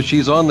Allen, although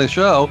she's on the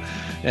show.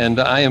 And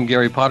I am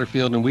Gary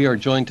Potterfield, and we are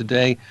joined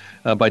today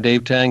by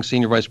Dave Tang,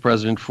 Senior Vice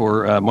President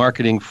for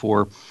Marketing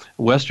for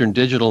Western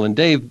Digital. And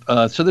Dave,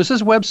 so there's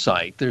this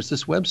website,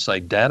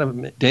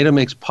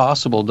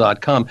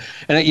 datamakespossible.com.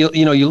 And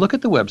you look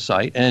at the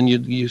website and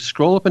you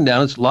scroll up and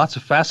down. It's lots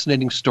of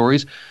fascinating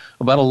stories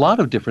about a lot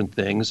of different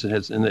things. It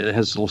has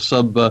little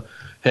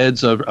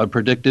sub-heads of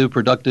predictive,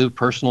 productive,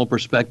 personal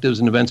perspectives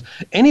and events.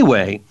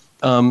 Anyway,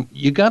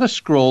 you got to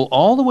scroll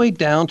all the way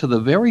down to the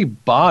very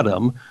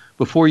bottom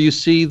before you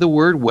see the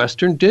word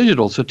Western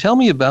Digital. So tell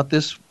me about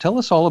this. Tell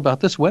us all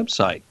about this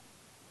website.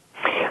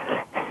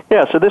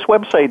 Yeah, so this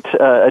website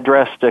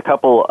addressed a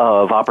couple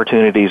of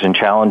opportunities and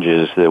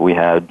challenges that we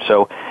had.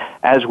 So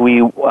as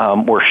we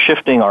were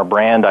shifting our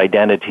brand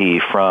identity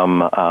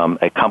from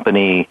a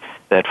company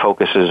that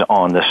focuses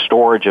on the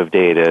storage of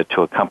data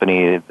to a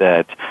company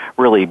that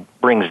really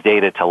brings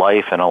data to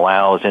life and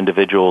allows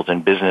individuals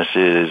and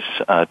businesses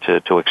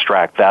to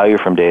extract value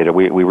from data,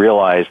 we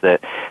realized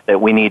that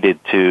we needed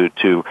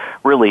to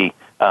really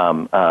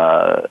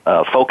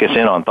focus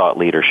in on thought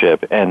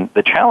leadership. And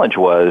the challenge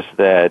was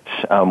that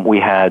we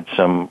had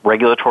some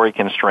regulatory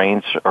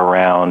constraints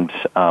around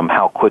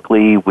how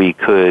quickly we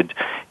could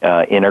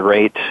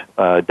integrate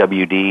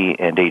WD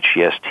and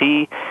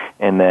HCST,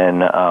 and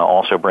then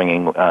also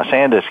bringing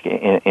SanDisk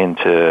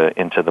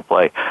into the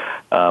play.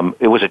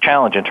 It was a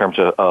challenge in terms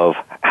of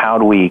how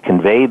do we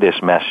convey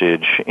this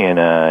message in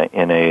an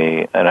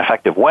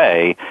effective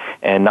way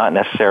and not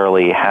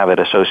necessarily have it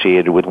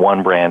associated with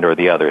one brand or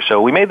the other.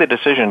 So we made the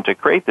decision to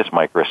create this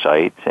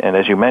microsite, and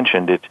as you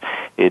mentioned,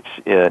 it's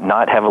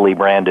not heavily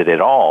branded at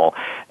all.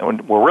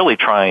 And we're really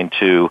trying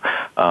to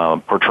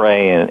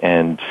portray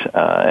and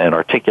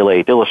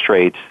articulate,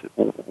 illustrate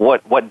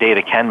what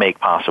data can make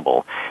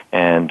possible,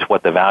 and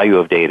what the value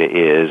of data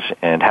is,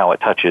 and how it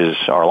touches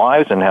our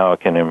lives, and how it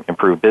can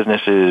improve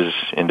businesses,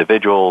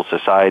 individuals,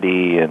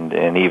 society,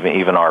 and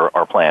even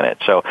our planet.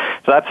 So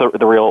that's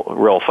the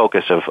real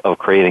focus of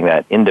creating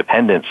that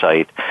independent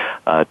site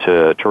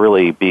to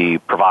really be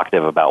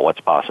provocative about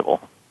what's possible.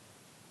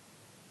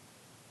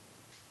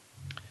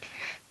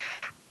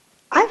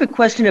 I have a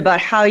question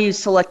about how you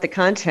select the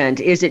content.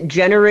 Is it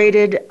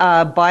generated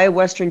by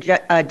Western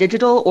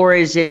Digital, or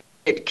is it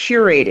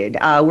curated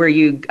where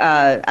you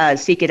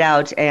seek it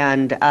out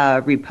and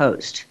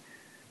repost?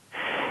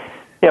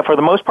 Yeah, for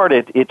the most part,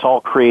 it's all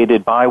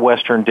created by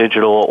Western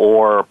Digital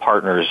or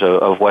partners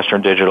of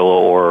Western Digital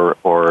or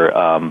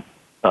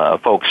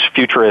folks,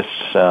 futurists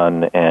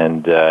and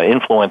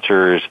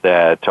influencers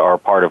that are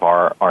part of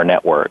our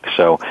network.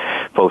 So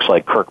folks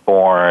like Kirk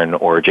Bourne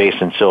or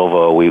Jason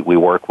Silva we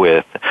work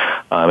with,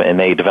 and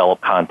they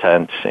develop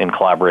content in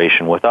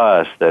collaboration with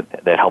us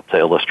that help to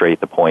illustrate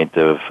the point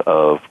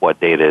of what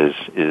data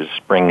is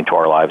bringing to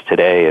our lives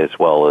today as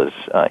well as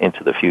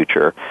into the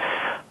future.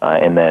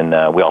 And then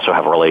we also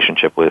have a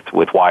relationship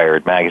with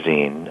Wired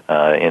magazine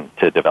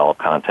to develop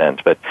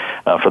content. But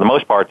for the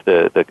most part,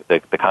 the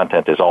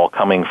content is all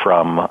coming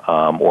from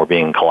or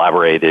being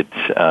collaborated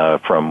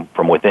from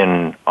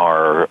within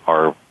our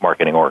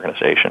marketing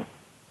organization.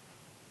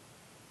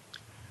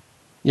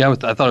 Yeah,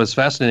 I thought it was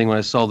fascinating when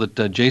I saw that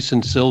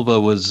Jason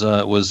Silva was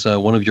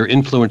one of your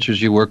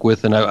influencers you work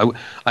with, and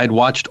I'd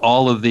watched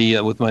all of the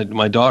with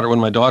my daughter. One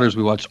of my daughters,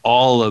 we watched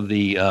all of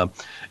the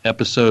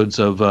episodes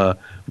of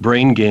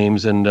Brain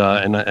Games, and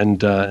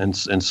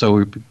so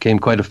we became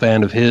quite a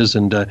fan of his,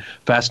 and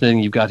fascinating.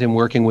 You've got him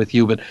working with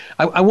you, but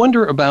I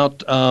wonder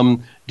about are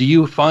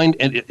you finding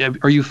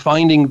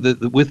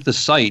with the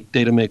site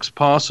Data Makes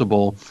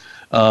Possible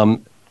a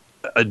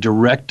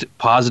direct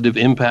positive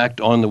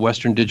impact on the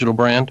Western Digital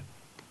brand?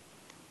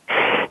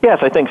 Yes,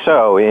 I think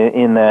so,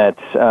 in that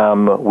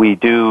we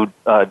do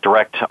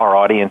direct our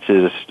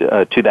audiences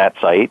to that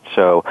site.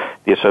 So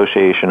the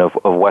association of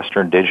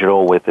Western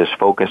Digital with this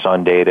focus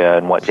on data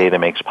and what data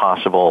makes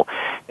possible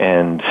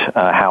and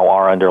how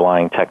our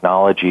underlying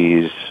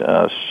technologies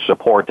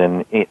support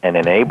and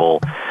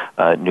enable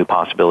new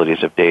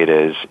possibilities of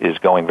data is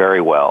going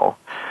very well.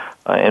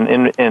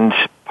 And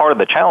part of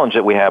the challenge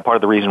that we have, part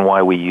of the reason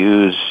why we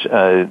use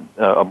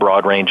a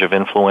broad range of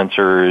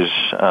influencers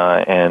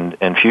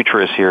and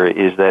futurists here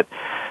is that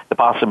the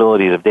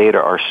possibilities of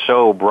data are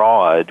so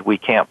broad, we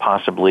can't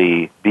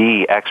possibly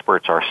be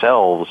experts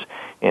ourselves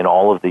in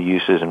all of the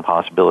uses and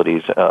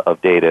possibilities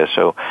of data.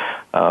 So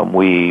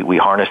we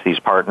harness these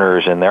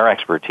partners and their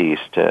expertise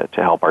to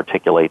help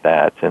articulate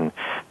that. And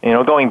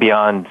going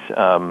beyond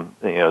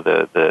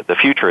the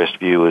futurist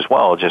view as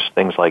well, just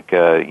things like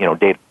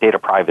data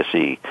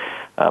privacy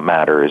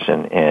matters,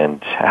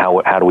 and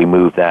how do we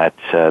move that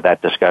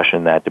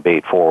discussion, that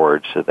debate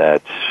forward, so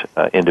that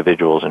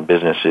individuals and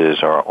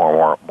businesses are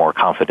more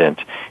confident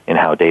in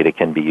how data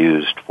can be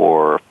used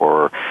for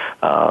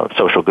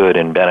social good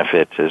and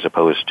benefits, as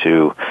opposed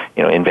to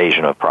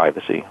invasion of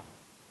privacy.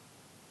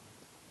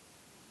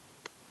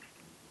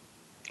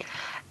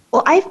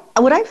 Well,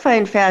 what I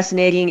find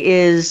fascinating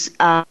is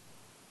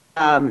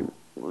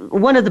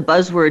one of the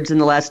buzzwords in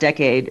the last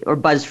decade, or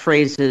buzz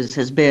phrases,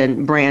 has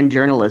been brand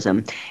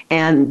journalism.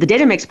 And the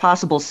Data Makes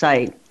Possible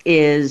site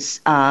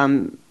is,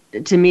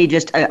 to me,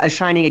 just a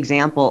shining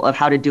example of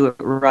how to do it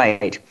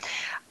right.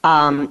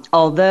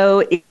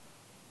 Although it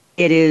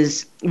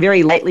is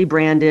very lightly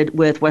branded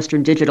with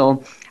Western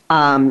Digital,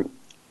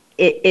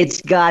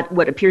 it's got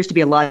what appears to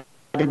be a lot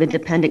of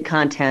independent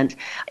content.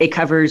 It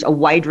covers a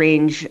wide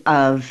range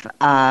of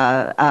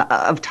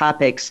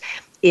topics.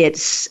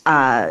 It's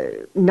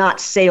not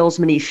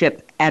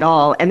salesmanship at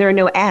all, and there are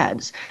no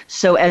ads.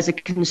 So as a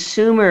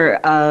consumer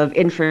of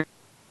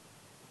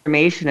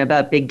information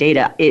about big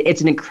data,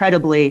 it's an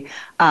incredibly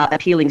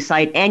appealing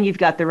site, and you've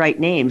got the right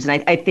names.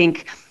 And I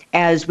think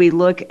as we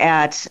look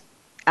at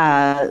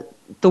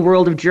the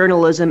world of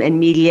journalism and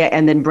media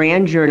and then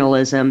brand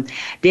journalism,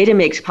 Data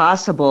Makes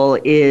Possible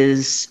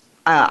is,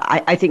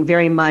 I think,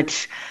 very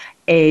much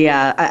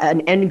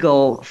an end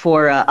goal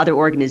for other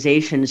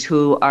organizations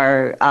who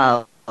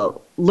are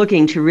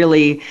looking to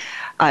really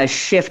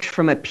shift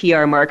from a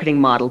PR marketing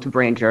model to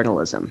brand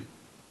journalism.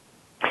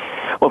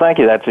 Well, thank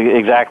you. That's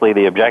exactly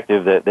the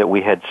objective that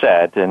we had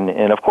set. And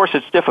of course,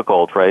 it's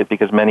difficult, right?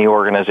 Because many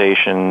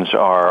organizations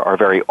are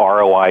very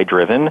ROI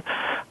driven.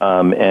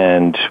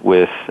 And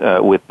with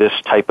this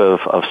type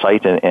of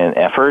site and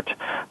effort,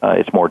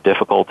 it's more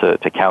difficult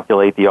to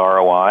calculate the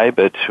ROI,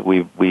 but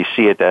we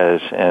see it as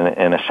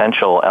an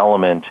essential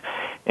element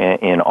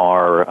in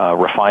our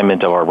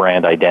refinement of our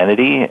brand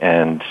identity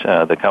and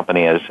the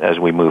company as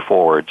we move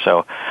forward.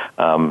 So,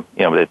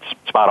 it's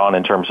spot on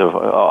in terms of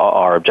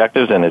our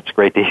objectives, and it's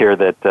great to hear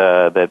that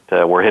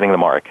we're hitting the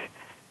mark.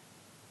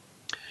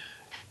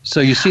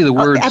 So you see the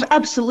words.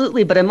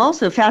 Absolutely, but I'm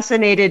also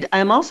fascinated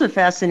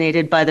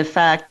by the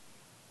fact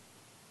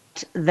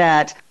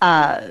that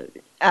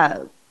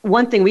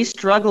one thing we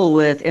struggle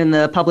with in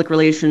the public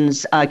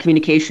relations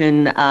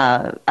communication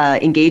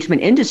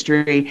engagement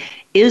industry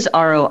is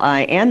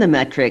ROI and the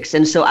metrics.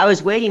 And so I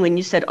was waiting when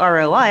you said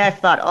ROI, I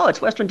thought, oh,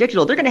 it's Western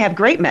Digital. They're going to have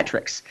great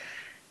metrics.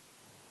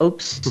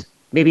 Oops,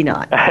 maybe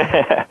not.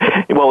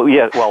 Well,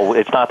 yeah. Well,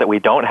 it's not that we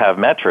don't have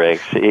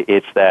metrics.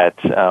 It's that,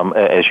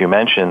 as you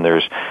mentioned,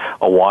 there's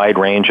a wide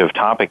range of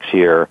topics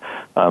here,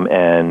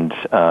 and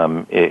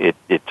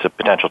it's a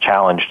potential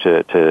challenge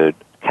to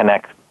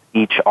connect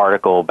each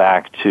article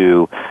back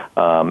to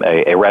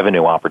a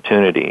revenue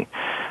opportunity.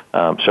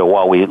 So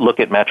while we look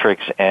at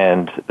metrics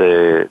and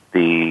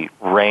the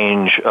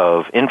range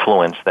of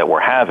influence that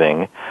we're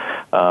having,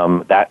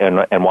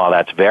 and while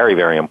that's very,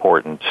 very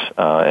important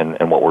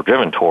and what we're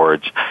driven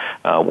towards,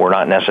 we're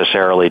not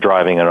necessarily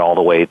driving it all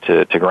the way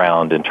to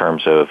ground in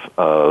terms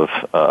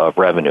of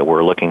revenue.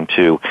 We're looking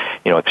to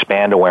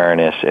expand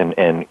awareness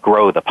and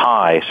grow the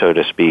pie, so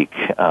to speak,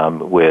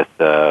 with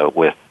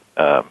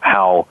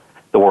how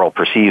the world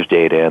perceives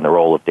data and the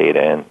role of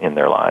data in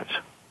their lives.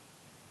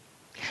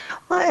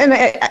 Well, and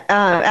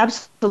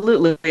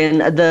absolutely, and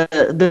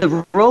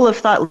the role of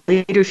thought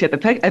leadership,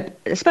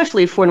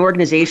 especially for an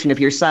organization of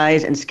your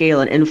size and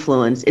scale and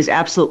influence, is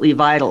absolutely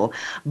vital.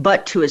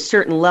 But to a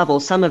certain level,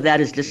 some of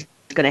that is just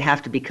going to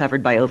have to be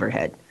covered by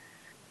overhead.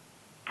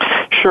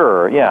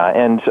 Sure, yeah,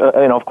 and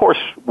of course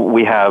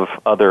we have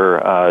other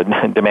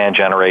demand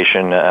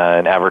generation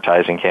and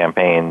advertising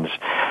campaigns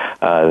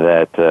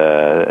that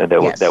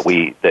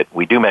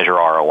we do measure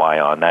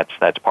ROI on.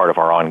 That's part of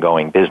our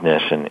ongoing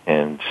business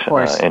and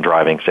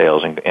driving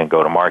sales and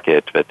go to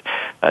market. But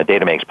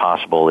Data Makes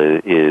Possible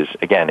is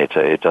again it's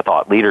a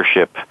thought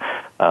leadership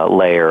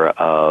layer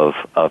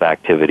of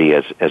activity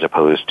as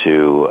opposed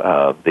to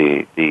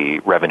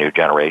the revenue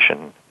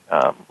generation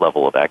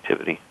level of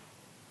activity.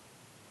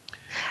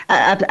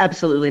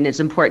 Absolutely, and it's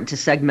important to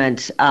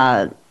segment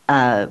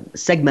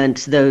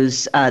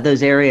those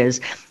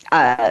areas.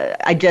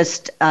 I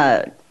just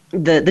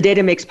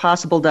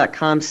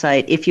datamakespossible.com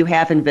site, if you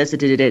haven't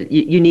visited it,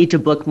 you need to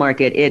bookmark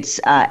it. It's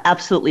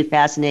absolutely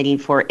fascinating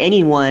for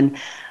anyone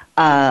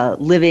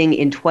living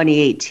in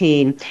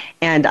 2018.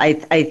 And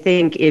I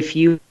think if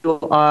you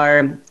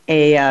are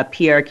a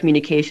PR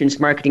communications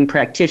marketing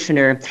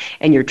practitioner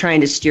and you're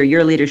trying to steer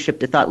your leadership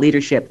to thought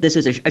leadership, this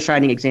is a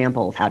shining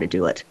example of how to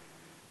do it.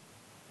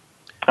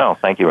 Oh,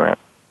 thank you, Merritt.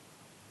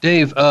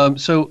 Dave,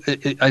 so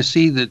I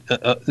see that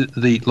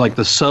the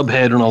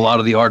subhead in a lot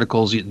of the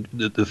articles,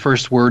 the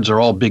first words are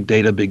all big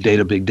data, big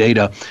data, big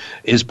data.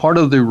 Is part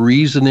of the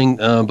reasoning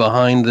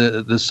behind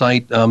the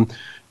site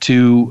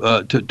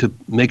to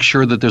make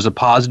sure that there's a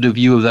positive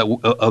view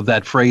of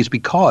that phrase?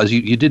 Because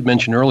you did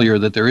mention earlier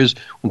that there is,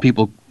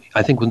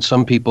 when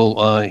some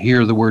people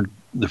hear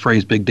the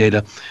phrase big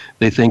data,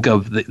 they think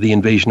of the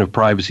invasion of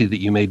privacy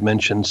that you made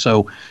mention.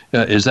 So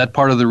is that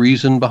part of the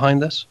reason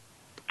behind this?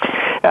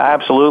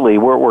 Absolutely.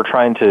 We're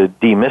trying to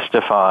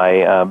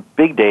demystify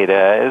big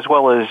data as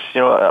well as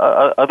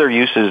other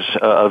uses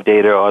of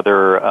data,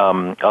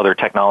 other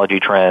technology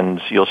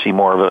trends. You'll see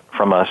more of it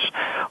from us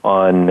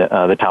on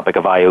the topic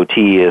of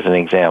IoT as an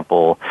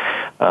example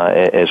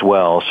as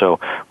well. So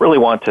really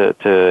want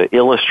to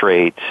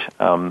illustrate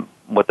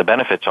what the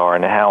benefits are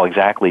and how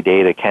exactly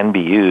data can be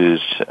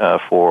used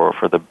for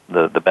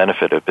the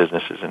benefit of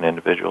businesses and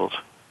individuals.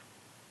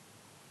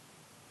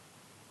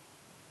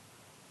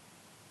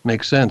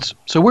 Makes sense.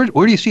 So where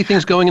do you see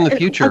things going in the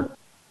future?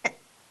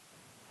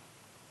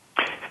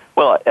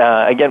 Well,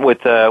 again,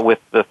 with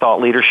the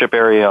thought leadership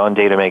area on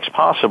Data Makes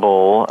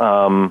Possible,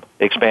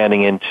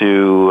 expanding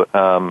into,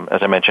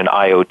 as I mentioned,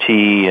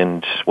 IoT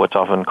and what's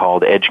often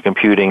called edge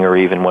computing, or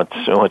even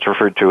what's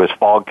referred to as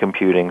fog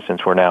computing,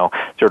 since we're now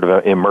sort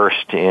of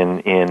immersed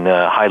in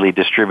highly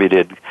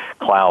distributed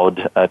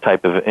cloud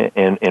type of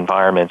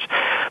environments.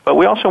 But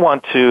we also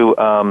want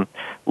to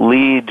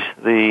lead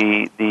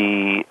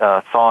the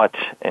thought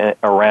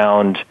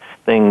around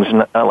things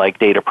like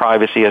data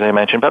privacy, as I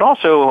mentioned, but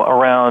also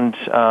around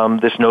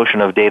this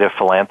notion of data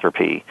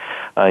philanthropy.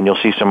 And you'll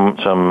see some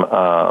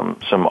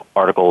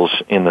articles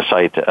in the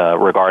site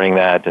regarding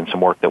that, and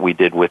some work that we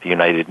did with the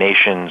United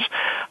Nations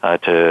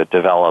to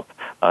develop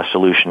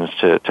solutions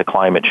to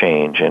climate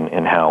change,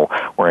 and how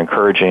we're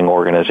encouraging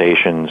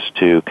organizations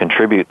to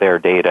contribute their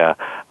data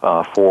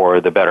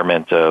for the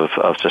betterment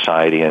of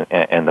society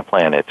and the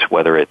planet,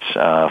 whether it's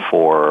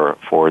for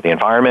the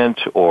environment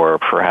or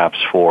perhaps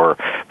for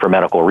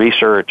medical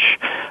research.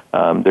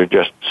 There are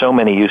just so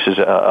many uses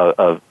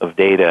of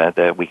data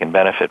that we can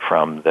benefit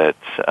from. That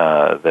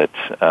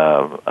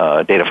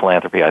data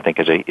philanthropy, I think,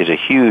 is a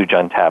huge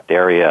untapped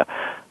area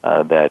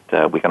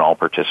that we can all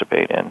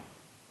participate in.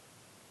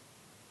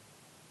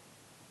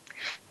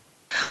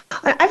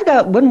 I've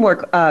got one more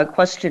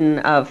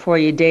question for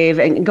you, Dave,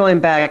 and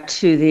going back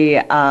to the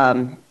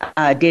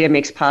Data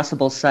Makes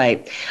Possible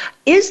site.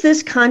 Is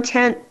this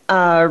content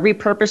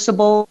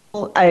repurposable?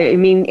 I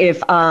mean,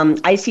 if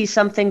I see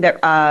something that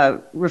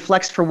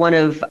reflects for one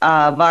of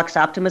Vox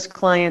Optima's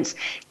clients,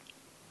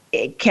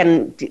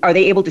 are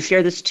they able to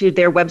share this to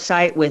their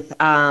website with,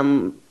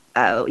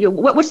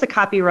 what's the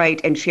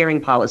copyright and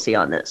sharing policy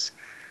on this?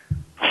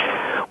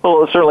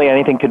 Well, certainly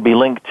anything could be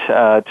linked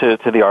to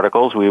the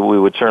articles. We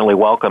would certainly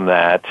welcome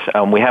that.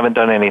 We haven't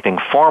done anything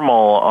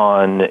formal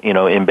on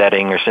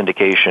embedding or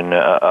syndication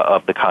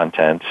of the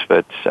content,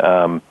 but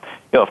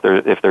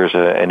if there's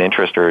an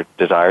interest or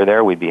desire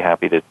there, we'd be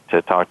happy to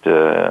talk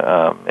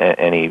to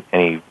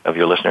any of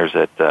your listeners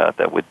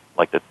that would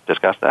like to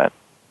discuss that.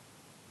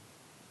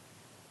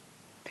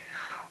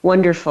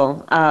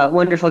 Wonderful.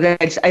 Wonderful.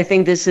 Guys, I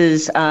think this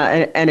is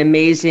an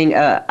amazing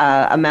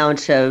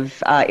amount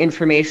of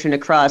information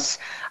across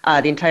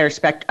the entire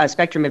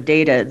spectrum of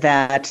data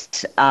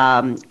that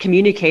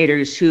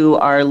communicators who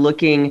are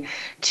looking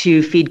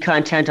to feed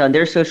content on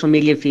their social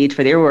media feeds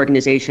for their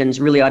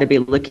organizations really ought to be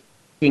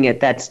looking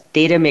at. That's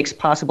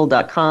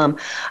datamakespossible.com.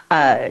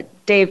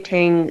 Dave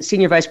Tang,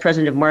 Senior Vice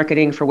President of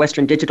Marketing for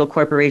Western Digital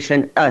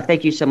Corporation,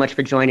 thank you so much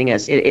for joining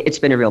us. It's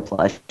been a real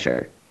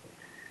pleasure.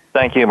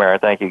 Thank you,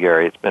 Merritt. Thank you,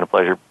 Gary. It's been a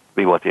pleasure to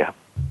be with you.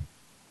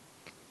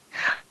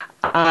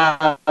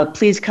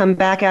 Please come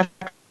back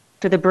after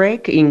the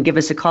break. You can give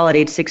us a call at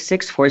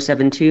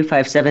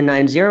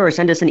 866-472-5790 or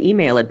send us an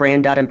email at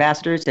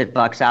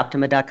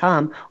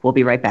brand.ambassadors@voxoptima.com. We'll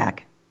be right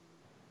back.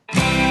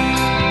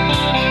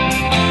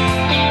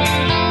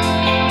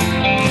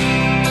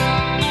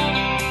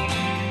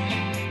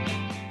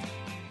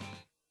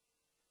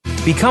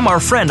 Become our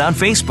friend on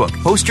Facebook.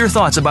 Post your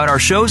thoughts about our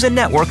shows and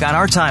network on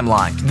our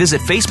timeline. Visit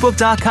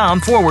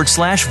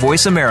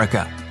facebook.com/Voice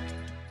America.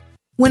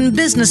 When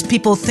business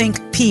people think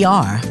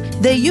PR,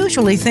 they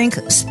usually think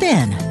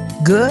spin.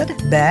 Good,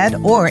 bad,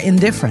 or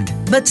indifferent.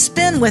 But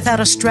spin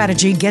without a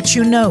strategy gets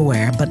you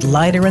nowhere but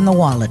lighter in the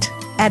wallet.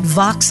 At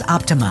Vox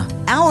Optima,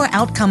 Our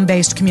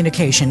outcome-based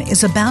communication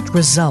is about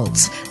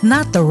results,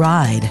 not the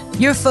ride.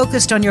 You're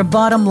focused on your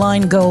bottom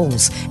line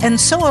goals, and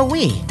so are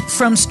we.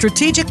 From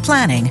strategic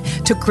planning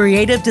to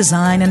creative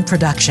design and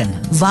production,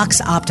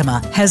 Vox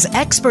Optima has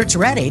experts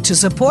ready to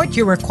support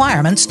your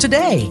requirements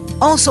today.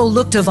 Also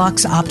look to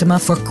Vox Optima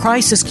for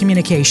crisis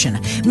communication,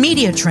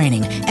 media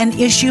training, and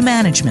issue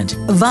management.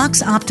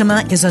 Vox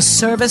Optima is a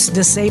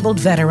service-disabled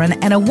veteran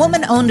and a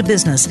woman-owned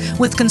business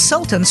with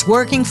consultants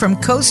working from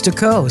coast to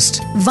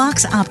coast.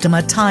 Vox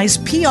Optima ties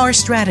PR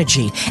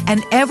strategy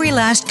and every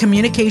last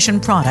communication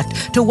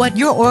product to what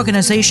your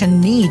organization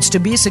needs to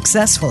be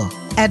successful.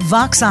 At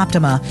Vox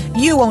Optima,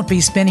 you won't be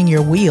spinning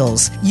your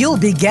wheels. You'll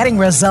be getting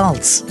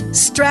results.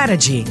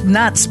 Strategy,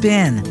 not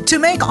spin. To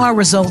make our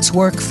results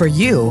work for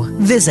you,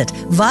 visit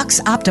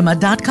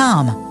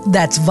voxoptima.com.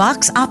 That's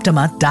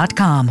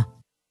voxoptima.com.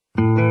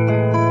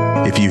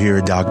 If you hear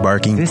a dog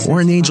barking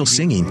or an angel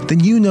singing, then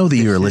you know that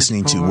you are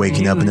listening to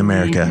Waking Up in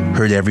America.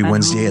 Heard every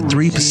Wednesday at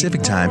 3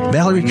 Pacific Time,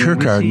 Valerie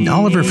Kirkard and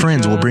all of her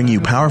friends will bring you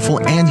powerful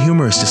and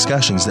humorous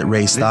discussions that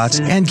raise thoughts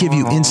and give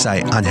you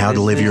insight on how to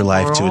live your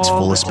life to its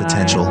fullest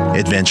potential.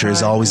 Adventure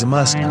is always a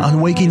must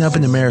on Waking Up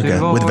in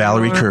America with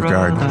Valerie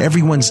Kirkard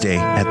every Wednesday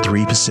at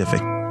 3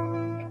 Pacific.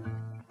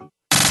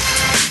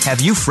 Have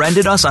you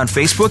friended us on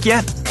Facebook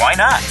yet? Why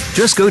not?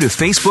 Just go to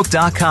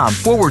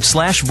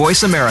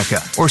facebook.com/Voice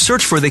America or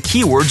search for the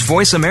keywords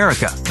Voice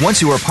America. Once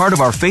you are part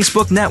of our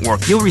Facebook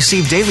network, you'll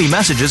receive daily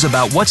messages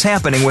about what's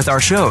happening with our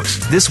shows,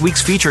 this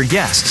week's featured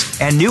guests,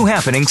 and new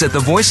happenings at the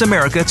Voice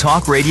America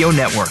Talk Radio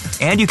Network.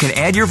 And you can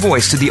add your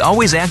voice to the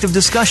always active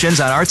discussions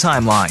on our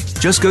timeline.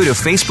 Just go to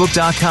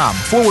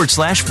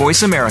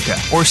facebook.com/Voice America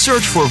or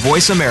search for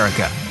Voice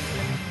America.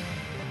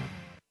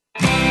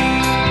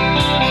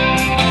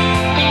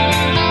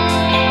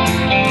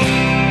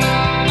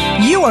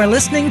 You are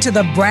listening to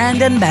the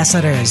Brand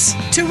Ambassadors.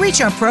 To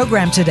reach our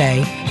program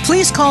today,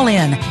 please call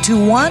in to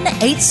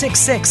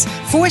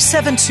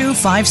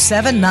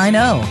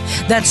 1-866-472-5790.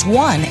 That's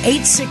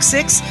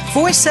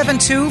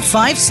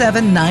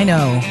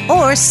 1-866-472-5790.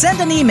 Or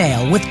send an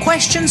email with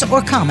questions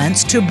or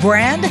comments to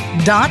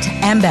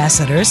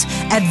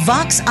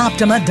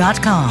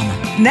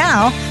brand.ambassadors@voxoptima.com.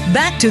 Now,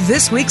 back to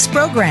this week's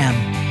program.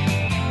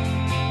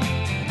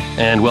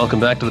 And welcome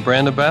back to the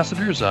Brand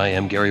Ambassadors. I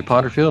am Gary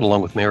Potterfield,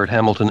 along with Merritt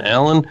Hamilton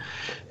Allen.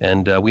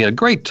 And we had a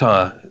great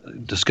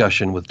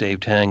discussion with Dave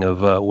Tang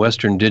of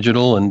Western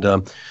Digital, and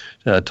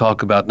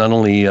talk about not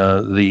only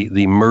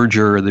the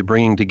merger, the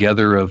bringing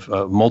together of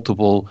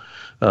multiple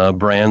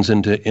brands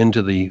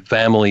into the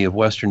family of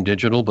Western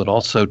Digital, but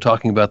also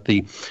talking about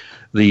the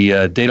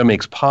Data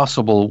Makes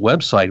Possible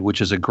website, which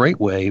is a great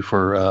way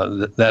for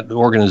that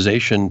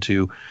organization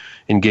to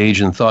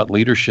engage in thought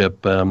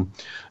leadership.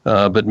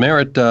 But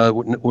Merritt,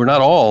 we're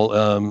not all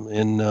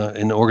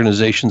in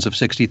organizations of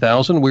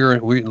 60,000.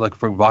 We like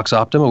for Vox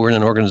Optima, we're in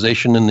an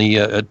organization in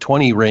the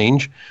 20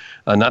 range,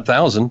 not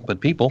 1,000, but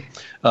people.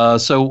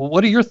 So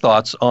what are your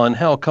thoughts on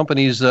how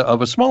companies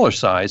of a smaller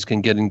size can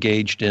get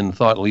engaged in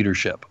thought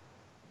leadership?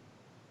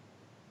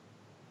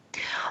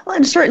 Well,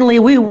 and certainly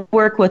we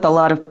work with a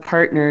lot of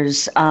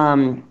partners,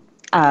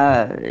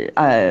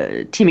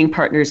 teaming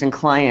partners and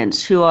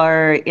clients who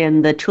are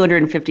in the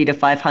 250 to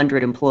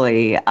 500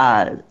 employee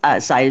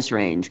size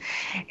range.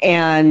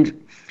 And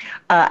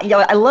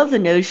I love the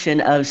notion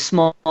of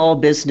small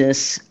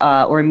business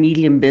or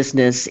medium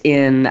business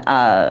in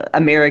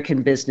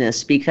American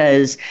business,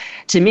 because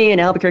to me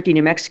in Albuquerque,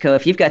 New Mexico,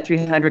 if you've got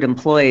 300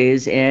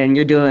 employees and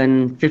you're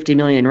doing 50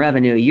 million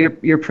revenue,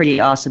 you're pretty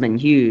awesome and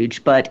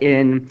huge. But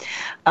in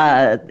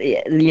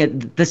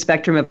the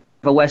spectrum of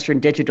Western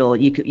Digital,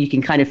 you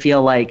can kind of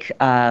feel like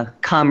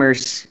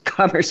commerce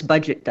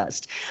budget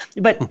dust.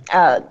 But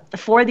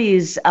for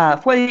these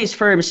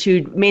firms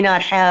who may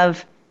not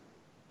have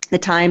the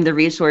time, the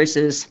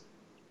resources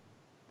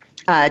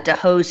to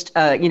host,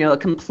 a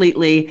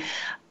completely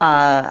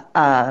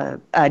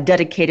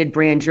dedicated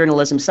brand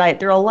journalism site,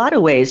 there are a lot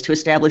of ways to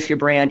establish your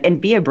brand and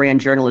be a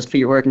brand journalist for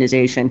your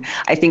organization.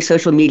 I think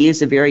social media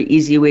is a very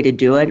easy way to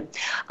do it,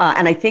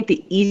 and I think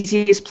the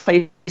easiest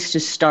place to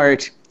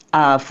start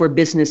for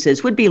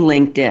businesses would be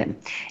LinkedIn.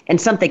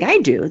 And something I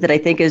do that I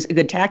think is a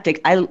good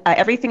tactic,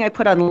 everything I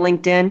put on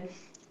LinkedIn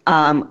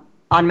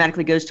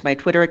automatically goes to my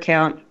Twitter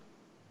account,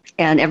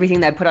 and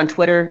everything that I put on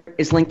Twitter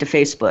is linked to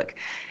Facebook.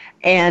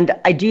 And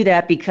I do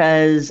that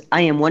because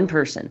I am one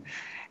person.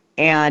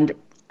 And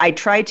I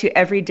try to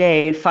every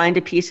day find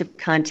a piece of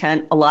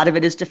content. A lot of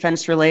it is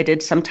defense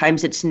related.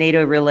 Sometimes it's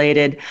NATO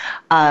related.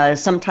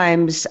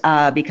 Sometimes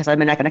because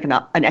I'm an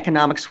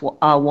economics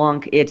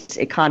wonk, it's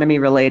economy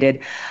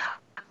related.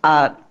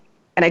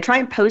 And I try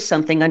and post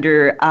something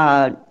under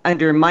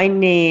my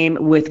name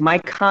with my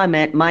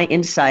comment, my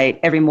insight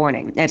every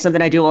morning. And it's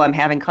something I do while I'm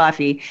having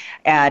coffee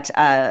at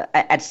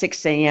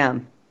 6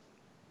 a.m.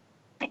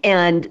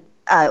 And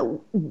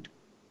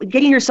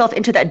getting yourself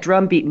into that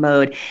drumbeat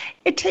mode,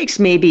 it takes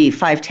maybe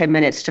 5-10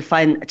 minutes to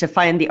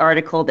find the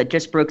article that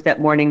just broke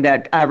that morning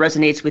that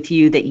resonates with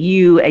you, that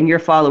you and your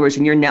followers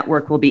and your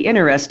network will be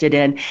interested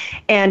in,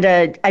 and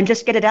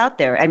just get it out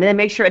there, and then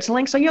make sure it's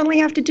linked so you only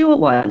have to do it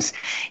once.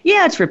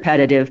 Yeah, it's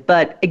repetitive,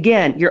 but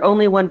again, you're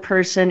only one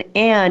person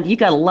and you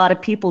got a lot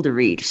of people to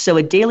reach. So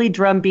a daily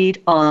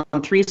drumbeat on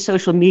 3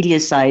 social media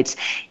sites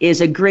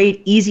is a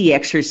great, easy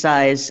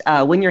exercise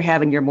when you're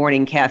having your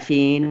morning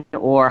caffeine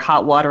or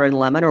hot water and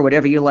lemon or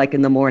whatever you like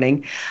in the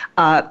morning.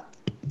 And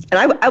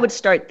I would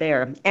start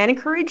there and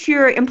encourage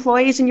your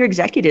employees and your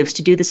executives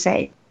to do the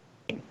same.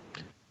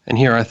 And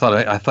here, I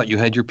thought you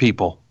had your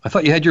people.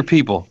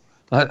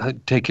 I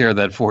take care of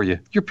that for you.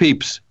 Your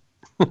peeps.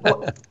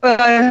 Well,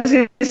 I was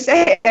going to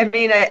say, I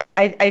mean,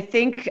 I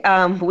think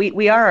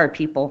we are our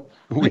people.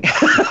 We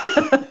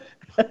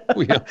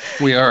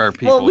are our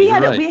people.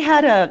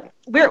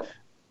 Well,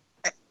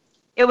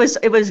 it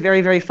was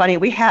very, very funny.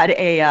 We had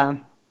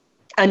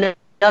another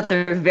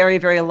very,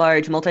 very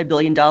large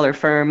multi-billion-dollar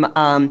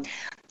firm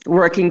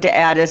working to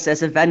add us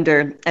as a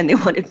vendor, and they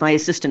wanted my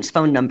assistant's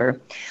phone number.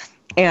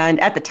 And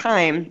at the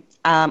time,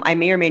 I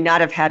may or may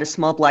not have had a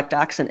small black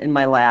dachshund in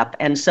my lap,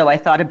 and so I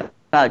thought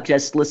about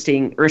just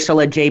listing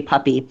Ursula J.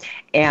 Puppy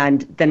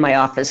and then my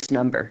office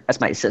number as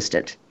my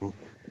assistant.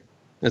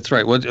 That's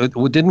right. What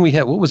didn't we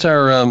have? What was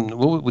our?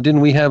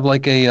 Didn't we have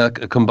like a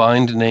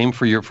combined name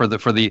for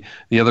the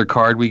other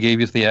card we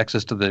gave you, the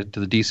access to the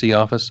DC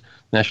office,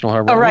 National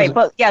Harbor? Oh, right.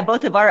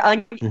 Both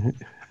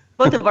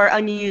of our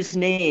unused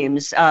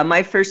names.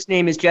 My first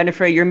name is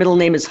Jennifer. Your middle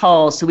name is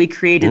Hall. So we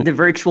created the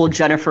virtual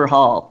Jennifer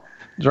Hall.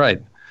 That's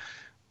right.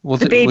 Well,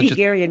 the baby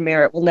Gary and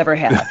Merritt will never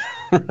have.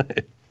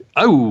 Right.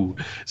 Oh,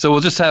 so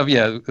we'll just have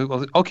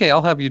okay.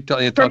 I'll have you talk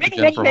to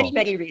Jennifer Hall.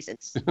 Many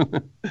reasons.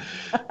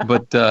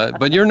 but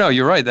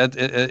you're right.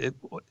 That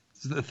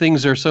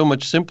things are so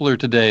much simpler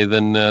today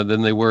than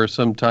they were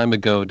some time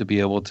ago to be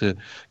able to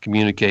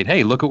communicate.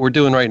 Hey, look what we're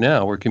doing right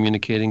now. We're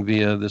communicating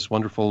via this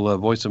wonderful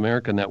Voice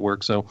America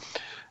network. So,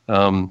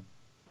 so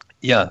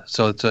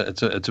it's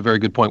a very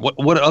good point.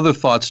 What other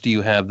thoughts do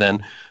you have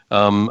then,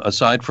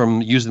 aside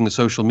from using the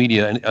social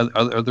media? And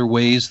are there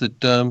ways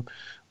that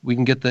we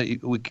can get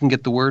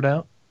the word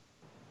out?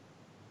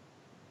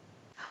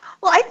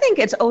 Well, I think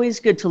it's always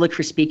good to look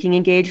for speaking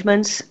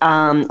engagements.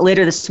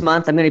 Later this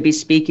month, I'm going to be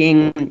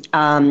speaking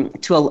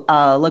to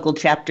a local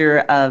chapter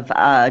of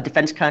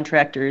defense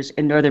contractors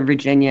in Northern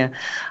Virginia,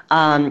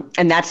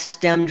 and that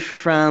stemmed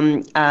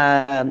from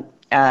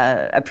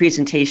a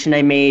presentation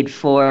I made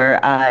for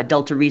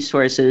Delta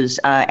Resources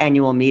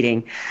annual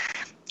meeting.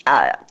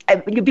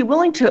 You'd be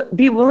willing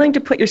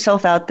to put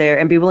yourself out there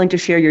and be willing to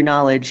share your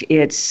knowledge.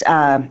 It's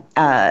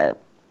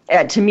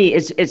to me,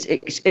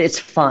 it's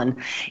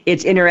fun.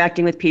 It's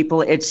interacting with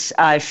people. It's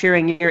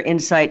sharing your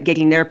insight,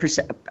 getting their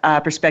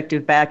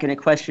perspective back in a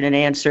question and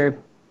answer.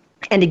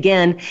 And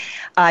again,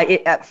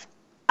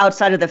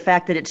 outside of the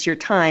fact that it's your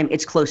time,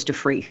 it's close to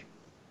free.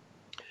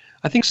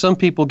 I think some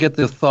people get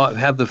the thought,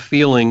 have the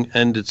feeling,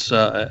 and it's,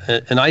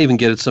 and I even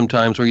get it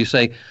sometimes, where you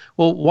say,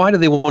 "Well, why do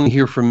they want to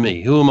hear from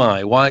me? Who am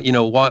I? Why,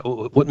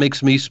 what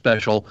makes me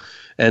special?"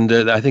 And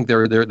I think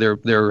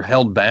they're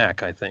held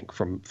back, I think,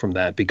 from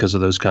that because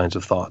of those kinds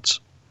of thoughts.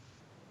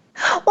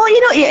 Well,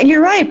 and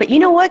you're right, but you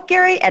know what,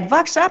 Gary? At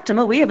Vox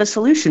Optima, we have a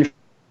solution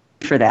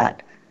for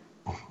that.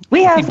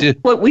 We have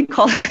what we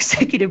call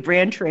executive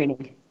brand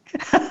training.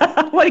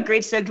 What a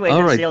great segue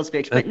to a sales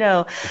pitch, but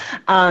no.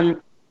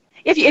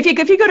 If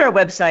you go to our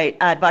website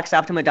at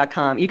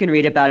voxoptima.com, you can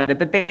read about it.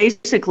 But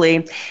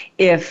basically,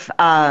 if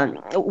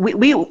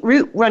we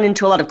run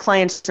into a lot of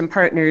clients and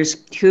partners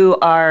who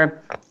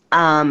are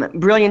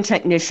brilliant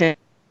technicians,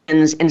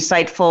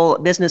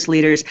 insightful business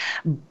leaders,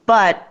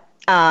 but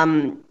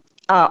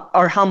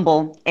are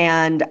humble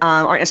and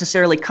aren't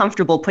necessarily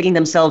comfortable putting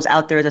themselves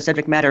out there as a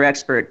subject matter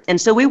expert.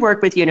 And so we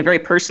work with you in a very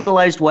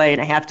personalized way in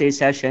a half-day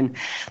session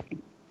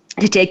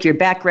to take your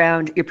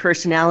background, your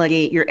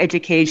personality, your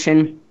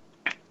education,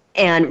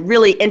 and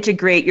really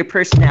integrate your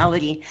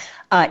personality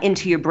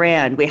into your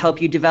brand. We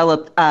help you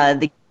develop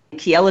the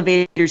key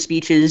elevator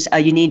speeches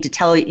you need to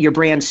tell your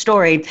brand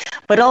story,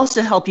 but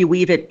also help you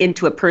weave it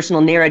into a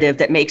personal narrative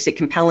that makes it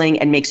compelling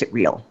and makes it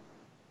real.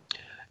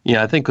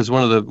 Yeah, I think because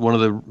one of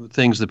the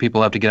things that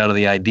people have to get out of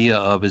the idea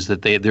of is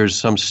that there's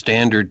some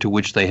standard to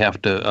which they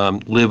have to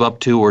live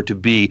up to or to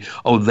be.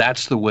 Oh,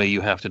 that's the way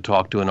you have to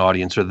talk to an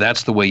audience, or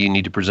that's the way you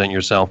need to present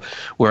yourself.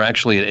 Where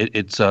actually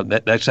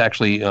that's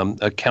actually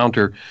a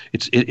counter.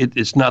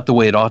 It's not the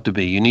way it ought to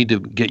be. You need to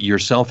get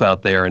yourself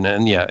out there, and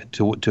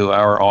to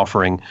our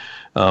offering.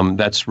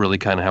 That's really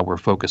kind of how we're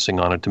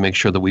focusing on it, to make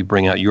sure that we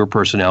bring out your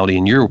personality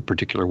and your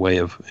particular way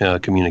of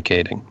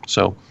communicating.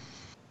 So.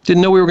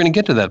 Didn't know we were going to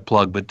get to that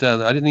plug, but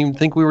I didn't even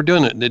think we were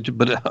doing it.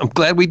 But I'm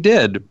glad we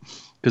did,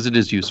 because it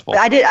is useful.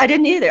 I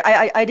didn't either.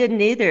 I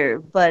didn't either.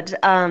 But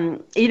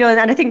and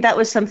I think that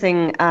was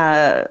something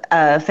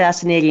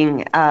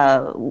fascinating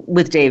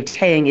with Dave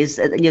Tang is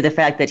the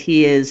fact that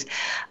he is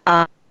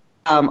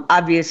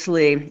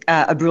obviously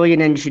a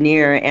brilliant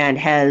engineer and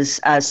has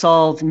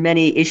solved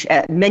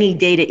many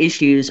data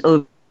issues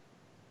over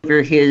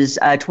his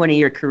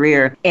 20-year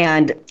career.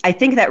 And I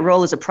think that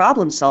role as a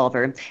problem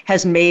solver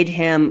has made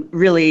him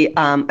really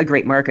a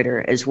great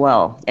marketer as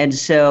well. And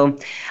so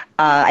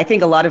I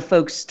think a lot of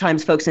folks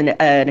in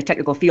a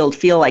technical field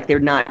feel like they're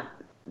not,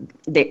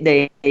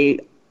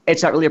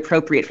 it's not really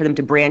appropriate for them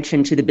to branch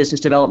into the business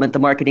development, the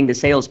marketing, the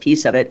sales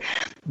piece of it.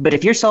 But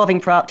if you're solving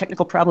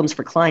technical problems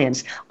for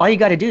clients, all you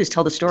got to do is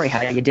tell the story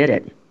how you did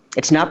it.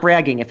 It's not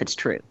bragging if it's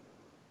true.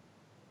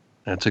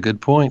 That's a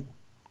good point.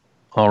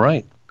 All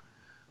right.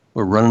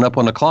 We're running up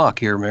on the clock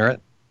here,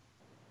 Merritt.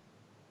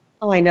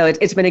 Oh, I know.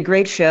 It's been a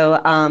great show.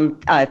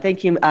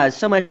 Thank you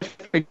so much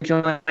for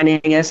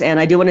joining us. And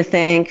I do want to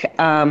thank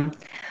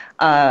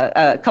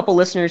a couple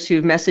listeners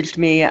who've messaged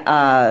me,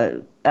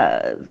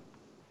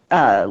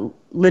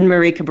 Lynn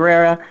Marie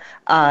Cabrera,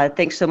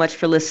 thanks so much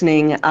for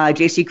listening.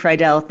 JC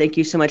Crydell, thank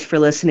you so much for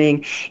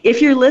listening.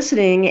 If you're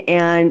listening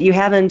and you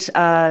haven't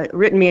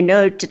written me a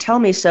note to tell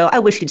me so, I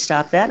wish you'd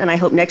stop that. And I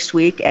hope next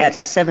week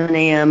at 7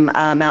 a.m.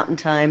 Mountain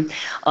Time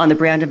on the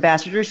Brand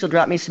Ambassadors, you'll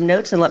drop me some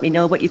notes and let me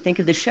know what you think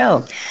of the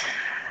show.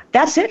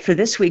 That's it for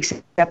this week's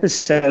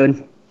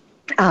episode.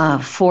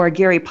 For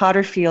Gary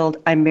Potterfield,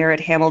 I'm Merritt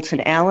Hamilton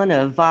Allen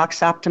of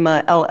Vox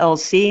Optima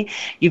LLC.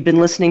 You've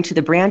been listening to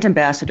the Brand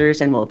Ambassadors,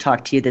 and we'll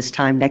talk to you this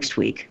time next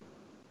week.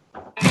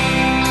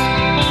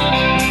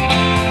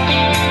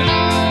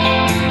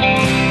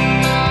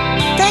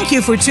 Thank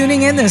you for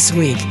tuning in this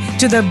week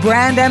to the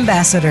Brand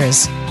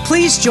Ambassadors.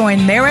 Please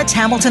join Merritt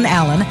Hamilton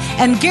Allen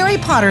and Gary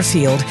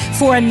Potterfield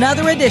for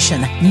another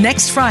edition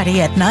next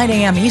Friday at 9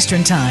 a.m.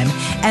 Eastern Time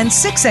and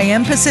 6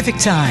 a.m. Pacific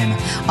Time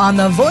on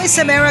the Voice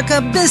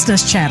America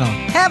Business Channel.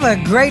 Have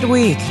a great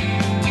week.